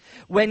hungry."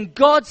 When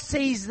God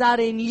sees that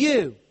in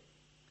you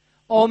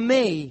or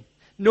me,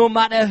 no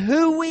matter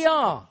who we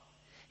are,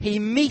 He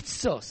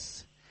meets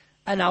us.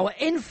 And our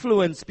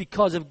influence,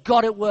 because of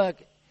God at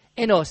work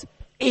in us,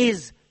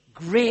 is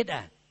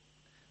greater,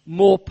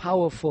 more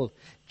powerful.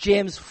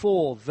 James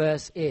 4,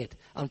 verse 8.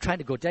 I'm trying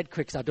to go dead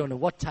quick because I don't know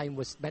what time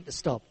was meant to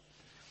stop.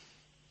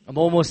 I'm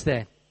almost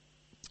there.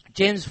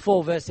 James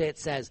 4, verse 8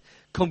 says,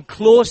 "Come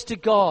close to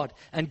God,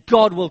 and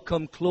God will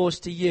come close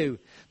to you."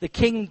 The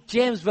King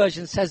James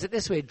Version says it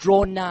this way,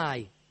 "Draw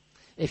nigh."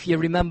 If you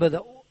remember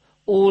the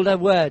older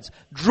words,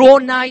 draw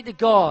nigh to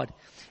God,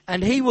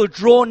 and He will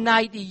draw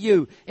nigh to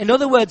you. In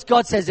other words,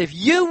 God says, if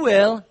you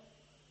will,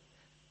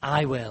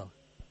 I will.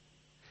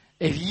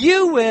 If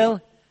you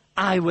will,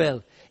 I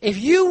will. If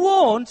you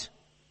won't,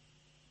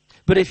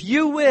 but if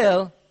you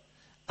will,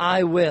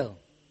 I will.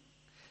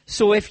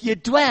 So if you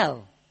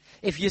dwell,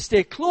 if you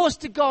stay close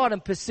to God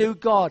and pursue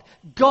God,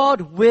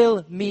 God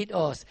will meet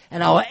us.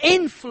 And our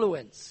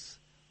influence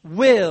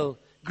will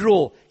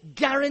grow.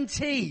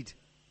 Guaranteed.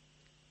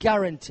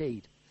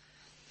 Guaranteed.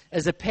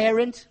 As a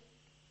parent,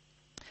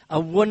 I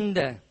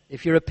wonder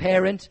if you're a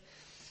parent.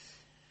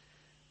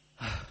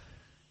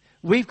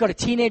 We've got a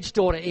teenage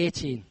daughter,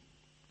 18.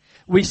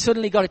 We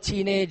suddenly got a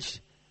teenage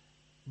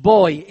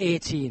boy,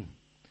 18.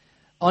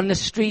 On the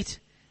street,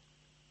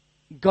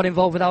 got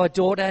involved with our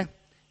daughter.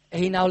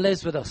 He now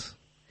lives with us.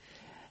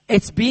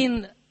 It's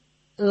been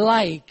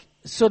like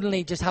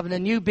suddenly just having a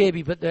new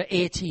baby, but they're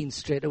 18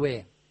 straight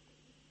away.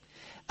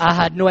 I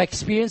had no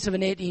experience of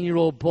an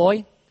 18-year-old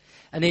boy,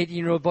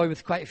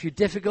 with quite a few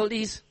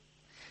difficulties.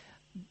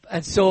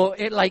 And so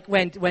it like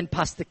went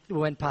past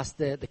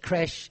the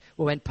creche.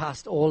 We went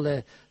past all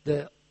the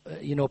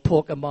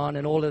Pokemon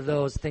and all of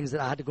those things that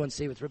I had to go and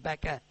see with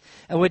Rebecca.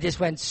 And we just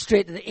went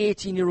straight to the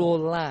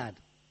 18-year-old lad.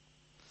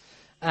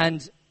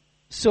 And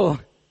so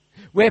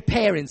we're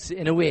parents,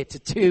 in a way, to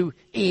two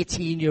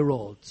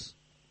 18-year-olds.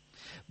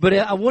 But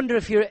I wonder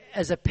if you're,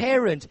 as a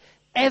parent,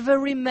 ever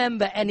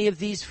remember any of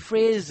these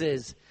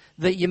phrases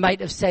that you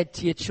might have said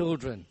to your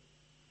children.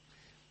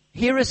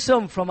 Here are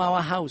some from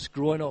our house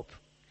growing up.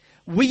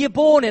 "Were you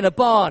born in a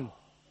barn?"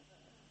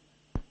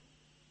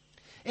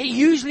 It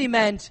usually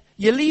meant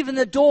you're leaving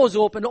the doors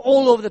open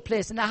all over the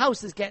place and the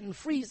house is getting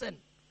freezing.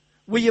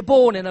 "Were you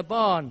born in a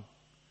barn?"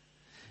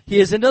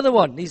 Here's another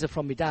one. These are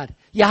from my dad.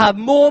 "You have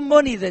more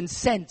money than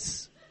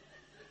sense."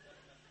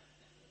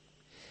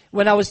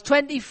 When I was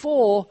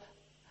 24,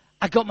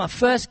 I got my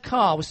first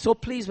car. I was so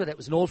pleased with it. It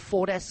was an old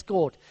Ford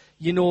Escort.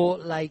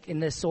 Like in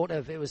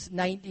the it was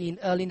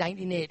early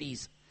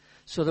 1980s.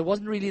 So there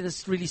wasn't really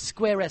this really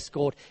square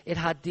Escort. It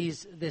had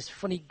this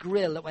funny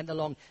grill that went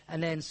along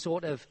and then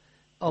sort of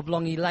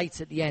oblongy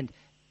lights at the end.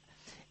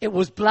 It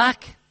was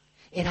black.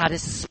 It had a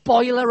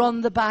spoiler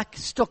on the back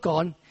stuck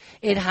on.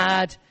 It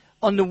had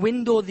on the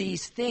window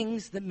these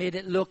things that made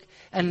it look,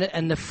 and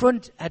the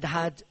front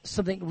had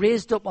something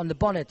raised up on the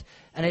bonnet,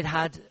 and it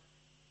had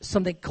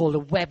something called a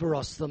Weber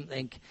or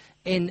something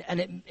in,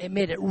 and it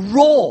made it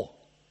raw.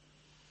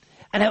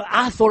 And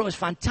I thought it was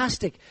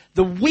fantastic.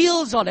 The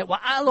wheels on it were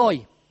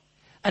alloy,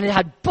 and it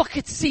had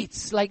bucket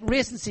seats, like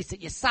racing seats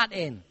that you sat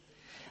in.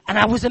 And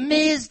I was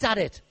amazed at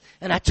it.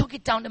 And I took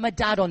it down to my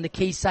dad on the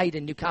quayside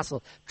in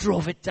Newcastle,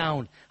 drove it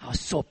down. I was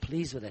so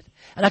pleased with it.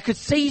 And I could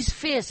see his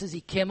face as he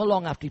came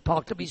along after he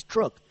parked up his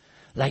truck,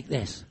 like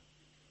this.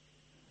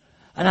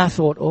 And I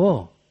thought,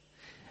 oh.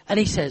 And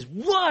he says,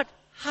 what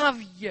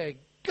have you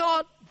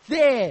got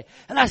there?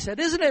 And I said,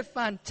 isn't it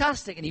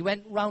fantastic? And he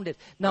went round it.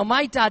 Now,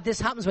 my dad,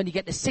 this happens when you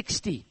get to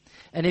 60.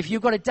 And if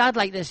you've got a dad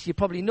like this, you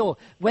probably know.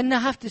 When they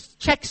have to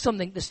check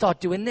something, they start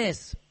doing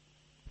this.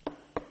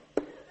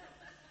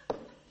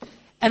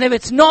 And if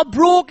it's not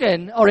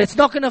broken or it's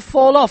not going to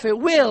fall off, it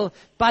will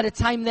by the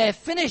time they're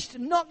finished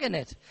knocking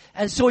it.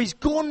 And so he's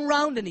going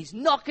round and he's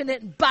knocking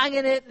it and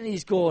banging it and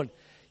he's going,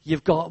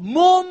 you've got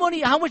more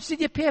money. How much did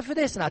you pay for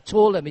this? And I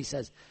told him, he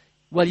says,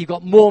 well, you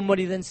got more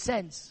money than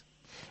sense.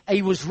 And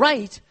he was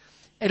right.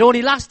 It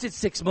only lasted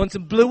 6 months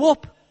and blew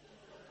up.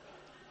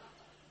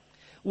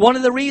 One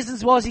of the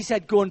reasons was, he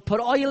said, go and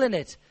put oil in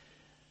it.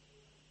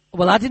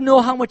 Well, I didn't know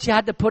how much you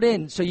had to put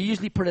in, so you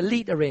usually put a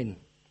litre in.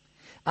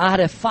 I had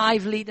a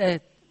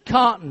 5-litre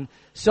carton,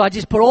 so I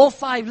just put all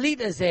 5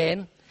 litres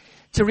in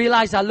to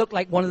realize I looked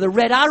like one of the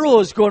red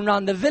arrows going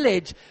around the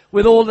village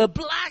with all the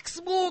black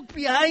smoke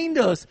behind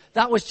us.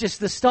 That was just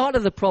the start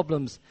of the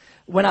problems.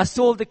 When I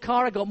sold the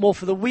car, I got more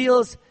for the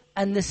wheels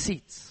and the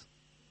seats.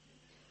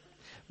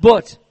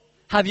 But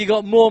have you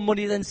got more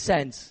money than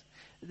sense?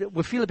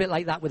 We feel a bit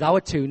like that with our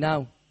two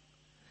now.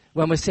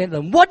 When we're saying to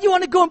them, what do you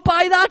want to go and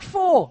buy that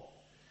for?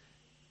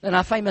 And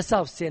I find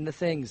myself saying the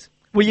things.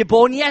 Were you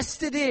born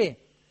yesterday?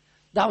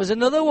 That was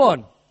another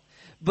one.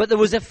 But there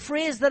was a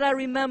phrase that I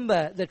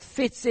remember that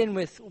fits in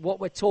with what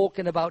we're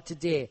talking about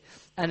today.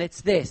 And it's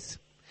this.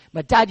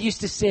 My dad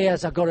used to say,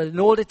 as I got an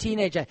older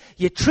teenager,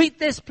 you treat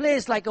this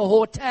place like a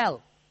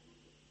hotel.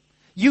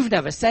 You've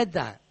never said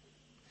that.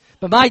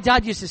 But my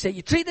dad used to say,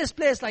 you treat this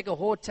place like a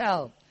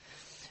hotel.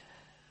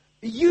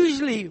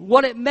 Usually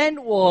what it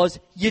meant was,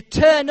 you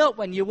turn up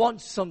when you want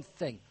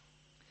something.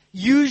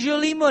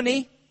 Usually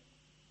money.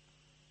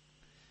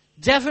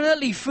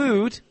 Definitely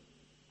food.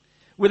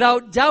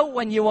 Without doubt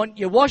when you want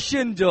your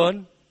washing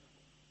done,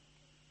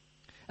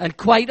 and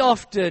quite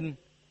often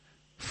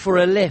for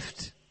a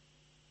lift.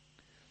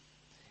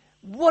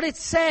 What it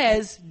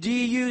says,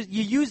 you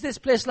use this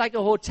place like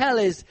a hotel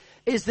is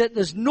that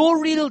there's no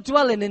real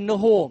dwelling in the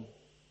home,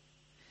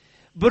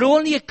 but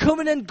only a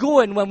coming and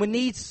going when we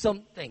need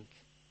something.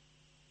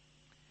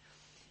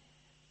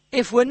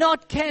 If we're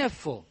not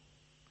careful,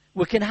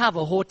 we can have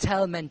a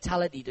hotel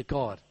mentality to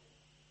God.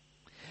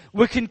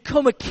 We can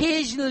come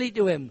occasionally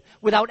to him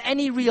without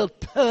any real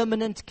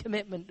permanent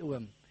commitment to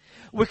him.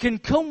 We can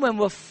come when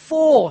we're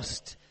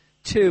forced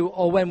to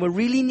or when we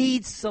really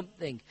need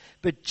something.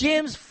 But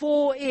James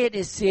 4:8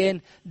 is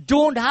saying,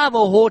 don't have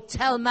a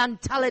hotel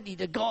mentality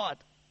to God.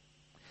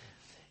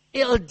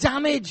 It'll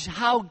damage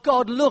how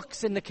God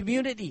looks in the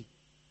community.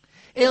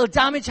 It'll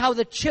damage how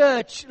the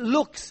church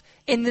looks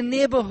in the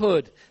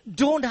neighborhood.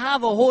 Don't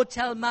have a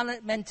hotel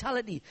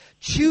mentality.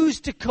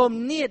 Choose to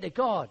come near to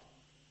God.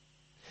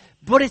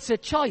 But it's a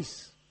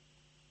choice.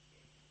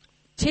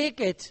 Take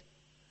it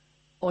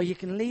or you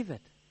can leave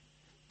it.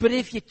 But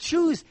if you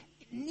choose,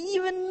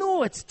 even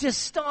though it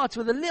just starts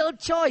with a little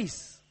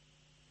choice,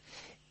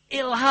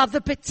 it'll have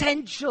the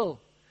potential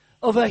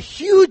of a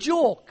huge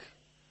oak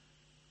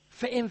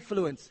for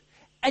influence.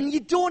 And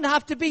you don't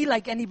have to be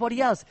like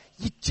anybody else.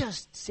 You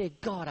just say,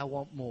 God, I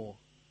want more.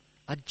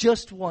 I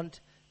just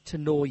want to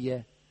know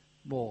you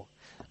more.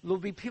 There'll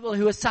be people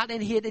who are sat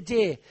in here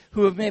today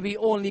who have maybe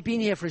only been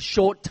here for a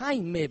short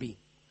time, maybe.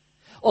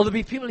 Or there'll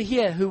be people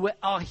here who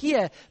are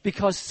here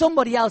because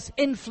somebody else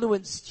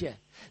influenced you.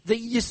 That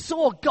you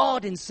saw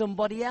God in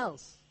somebody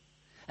else.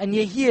 And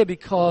you're here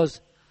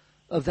because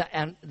of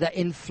the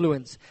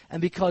influence.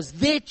 And because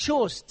they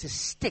chose to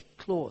stick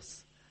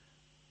close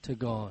to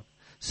God.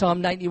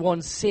 Psalm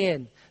 91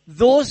 saying,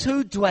 those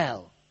who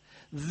dwell,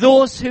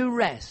 those who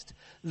rest,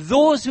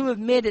 those who have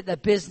made it their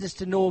business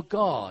to know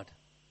God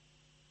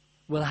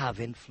will have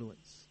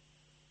influence.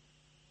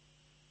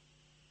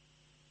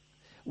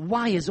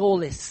 Why is all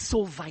this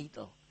so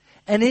vital?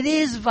 And it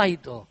is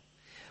vital.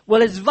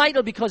 Well, it's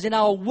vital because in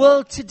our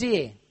world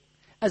today,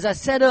 as I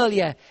said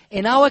earlier,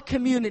 in our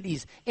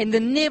communities, in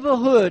the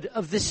neighborhood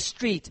of the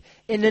street,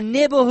 in the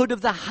neighborhood of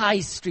the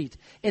high street,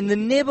 in the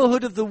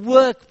neighborhood of the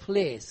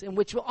workplace in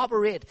which we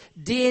operate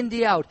day in,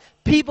 day out,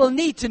 people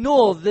need to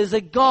know there's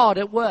a God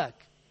at work.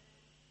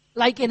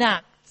 Like in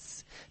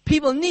Acts.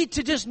 People need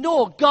to just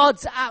know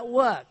God's at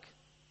work.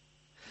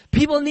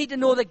 People need to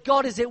know that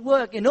God is at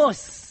work in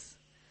us.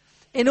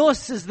 In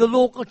us as the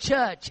local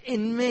church,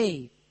 in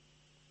me.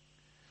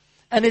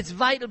 And it's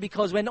vital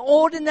because when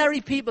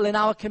ordinary people in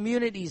our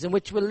communities in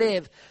which we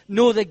live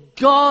know that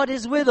God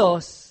is with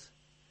us,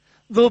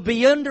 they'll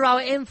be under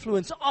our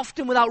influence,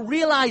 often without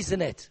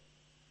realizing it.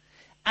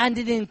 And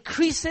in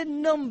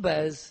increasing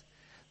numbers,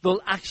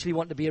 they'll actually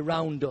want to be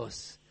around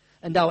us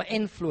and our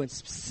influence,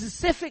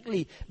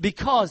 specifically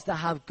because they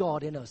have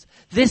God in us.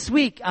 This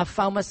week, I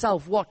found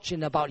myself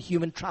watching about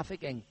human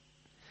trafficking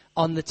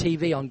on the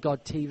TV, on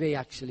God TV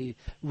actually.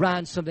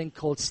 Ran something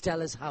called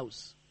Stella's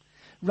House.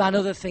 Ran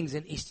other things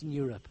in Eastern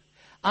Europe.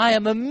 I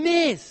am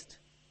amazed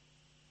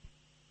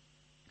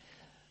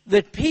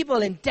that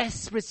people in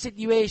desperate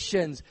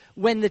situations,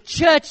 when the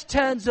church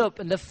turns up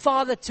and the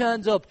Father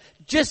turns up,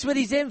 just with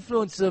his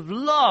influence of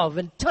love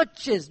and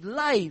touches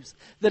lives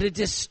that are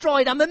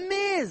destroyed, I'm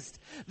amazed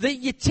that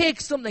you take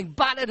something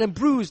battered and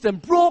bruised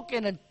and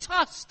broken and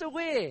tossed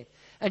away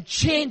and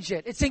change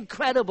it. It's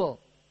incredible.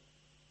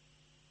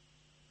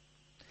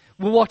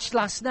 We watched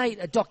last night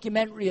a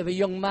documentary of a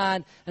young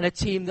man and a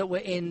team that were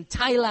in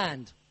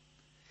Thailand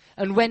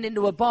and went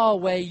into a bar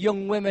where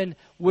young women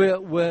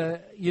were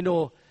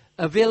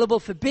available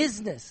for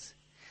business.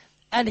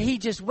 And he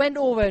just went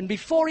over, and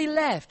before he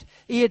left,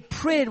 he had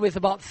prayed with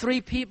about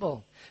 3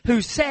 people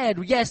who said,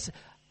 yes,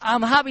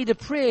 I'm happy to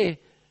pray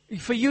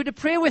for you to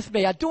pray with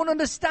me. I don't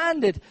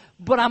understand it,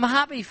 but I'm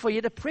happy for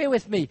you to pray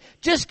with me.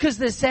 Just because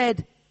they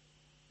said,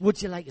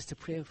 would you like us to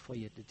pray for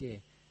you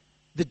today?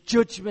 The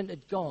judgment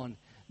had gone.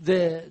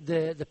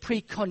 The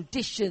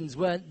preconditions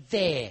weren't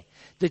there.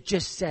 They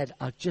just said,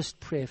 I'll just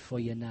pray for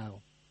you now.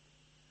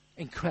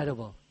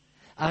 Incredible.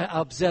 I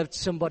observed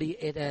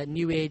somebody at a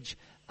New Age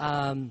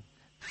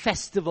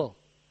festival.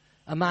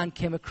 A man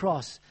came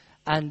across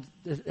and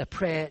the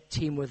prayer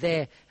team were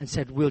there and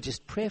said, we'll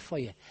just pray for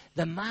you.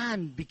 The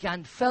man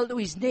fell to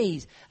his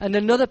knees, and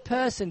another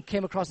person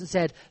came across and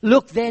said,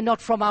 look, they're not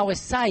from our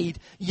side.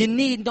 You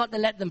need not to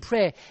let them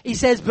pray. He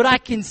says, but I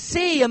can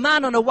see a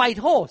man on a white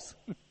horse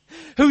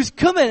who's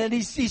coming, and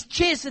he's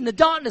chasing the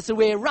darkness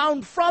away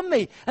around from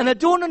me. And I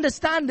don't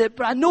understand it,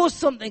 but I know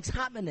something's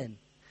happening.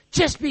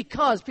 Just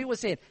because people are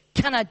saying,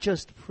 can I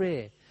just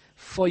pray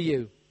for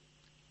you?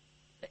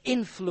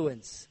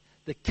 Influence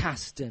the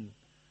casting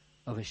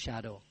of a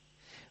shadow.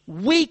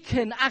 We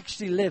can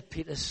actually live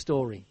Peter's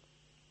story.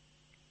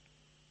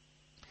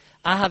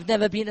 I have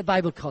never been to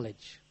Bible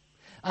college.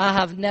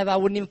 I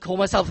wouldn't even call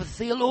myself a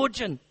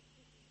theologian.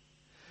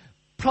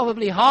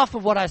 Probably half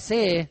of what I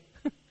say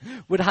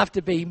would have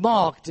to be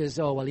marked as,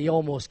 oh, well, he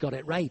almost got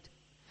it right.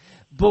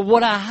 But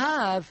what I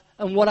have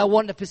and what I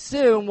want to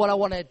pursue and what I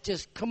want to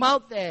just come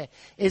out there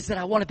is that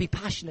I want to be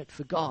passionate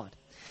for God.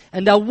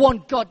 And I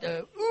want God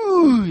to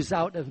ooze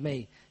out of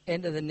me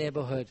into the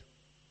neighborhood.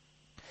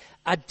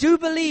 I do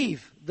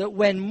believe that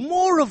when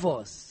more of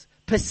us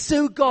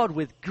pursue God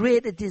with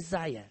greater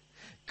desire,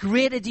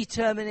 greater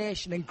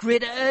determination, and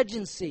greater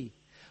urgency,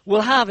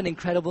 we'll have an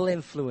incredible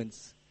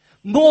influence,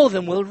 more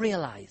than we'll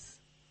realize.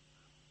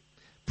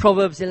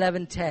 Proverbs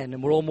 11:10,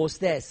 and we're almost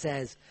there,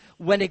 says,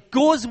 when it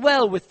goes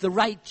well with the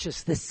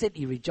righteous, the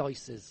city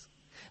rejoices.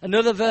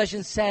 Another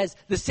version says,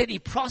 the city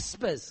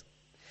prospers.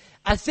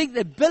 I think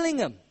that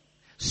Billingham,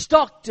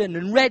 Stockton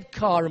and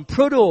Redcar and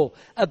Prudhoe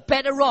are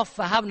better off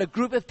for having a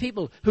group of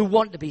people who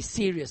want to be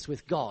serious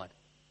with God.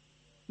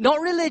 Not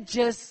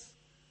religious,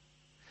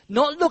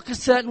 not look a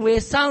certain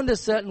way, sound a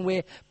certain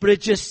way, but are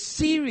just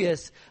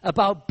serious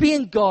about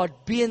being God,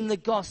 being the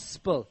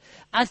gospel.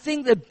 I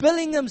think that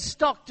Billingham,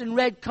 Stockton,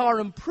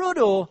 Redcar and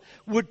Prudhoe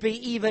would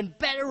be even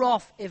better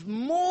off if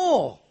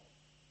more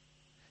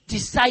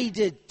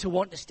decided to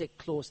want to stick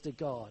close to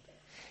God.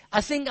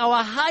 I think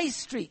our high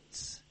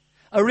streets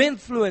are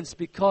influenced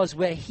because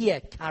we're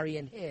here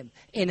carrying him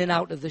in and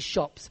out of the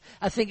shops.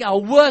 I think our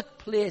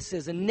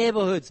workplaces and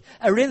neighborhoods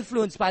are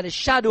influenced by the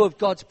shadow of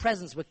God's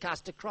presence we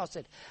cast across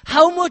it.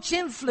 How much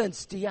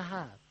influence do you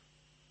have?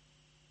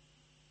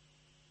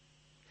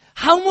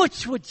 How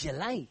much would you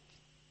like?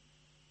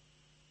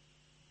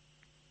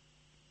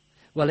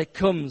 Well, it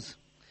comes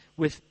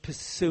with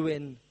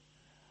pursuing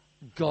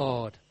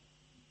God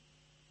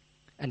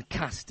and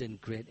casting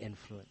great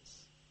influence.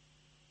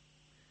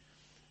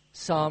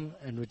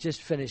 And we just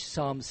finished,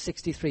 Psalm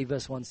 63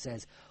 verse 1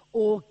 says,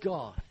 "O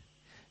God,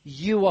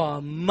 you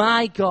are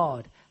my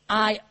God.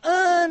 I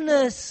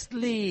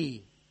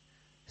earnestly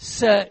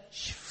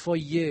search for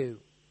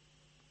you.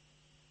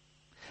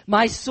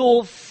 My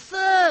soul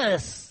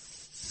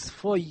thirsts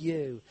for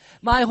you.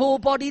 My whole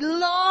body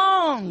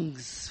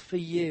longs for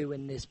you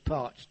in this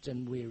parched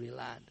and weary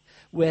land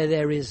where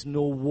there is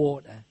no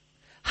water."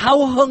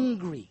 How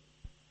hungry,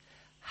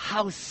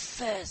 how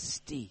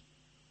thirsty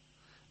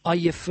are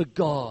you for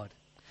God?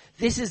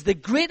 This is the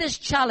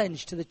greatest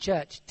challenge to the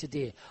church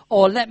today.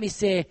 Or let me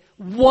say,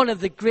 one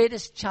of the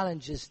greatest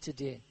challenges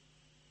today.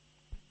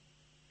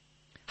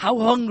 How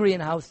hungry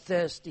and how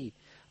thirsty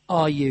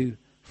are you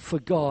for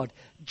God?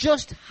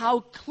 Just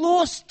how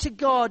close to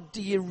God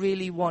do you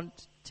really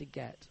want to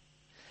get?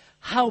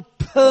 How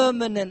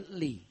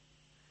permanently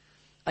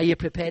are you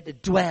prepared to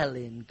dwell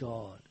in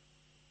God?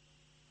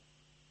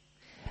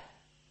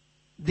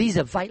 These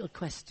are vital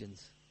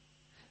questions.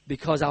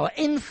 Because our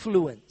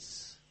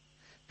influence,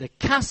 the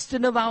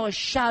casting of our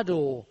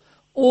shadow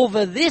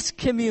over this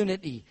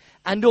community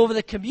and over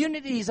the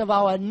communities of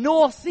our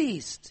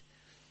northeast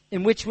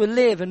in which we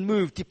live and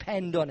move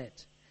depend on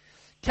it.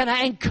 Can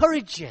I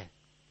encourage you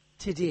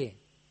today?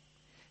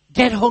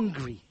 Get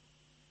hungry.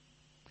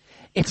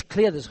 It's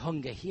clear there's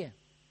hunger here.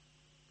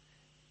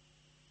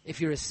 If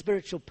you're a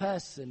spiritual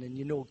person and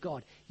you know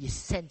God, you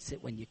sense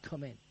it when you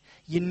come in.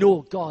 You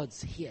know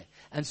God's here.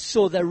 And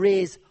so there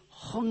is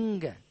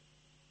hunger.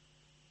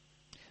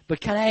 But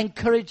can I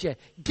encourage you?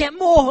 Get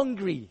more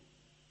hungry.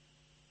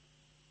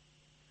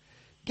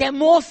 Get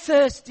more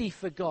thirsty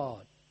for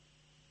God.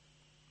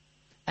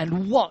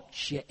 And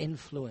watch your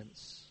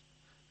influence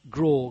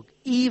grow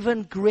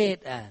even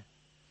greater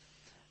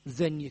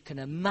than you can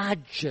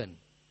imagine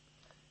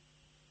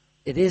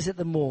it is at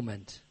the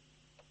moment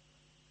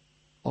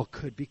or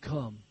could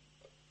become.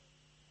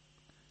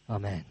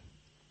 Amen.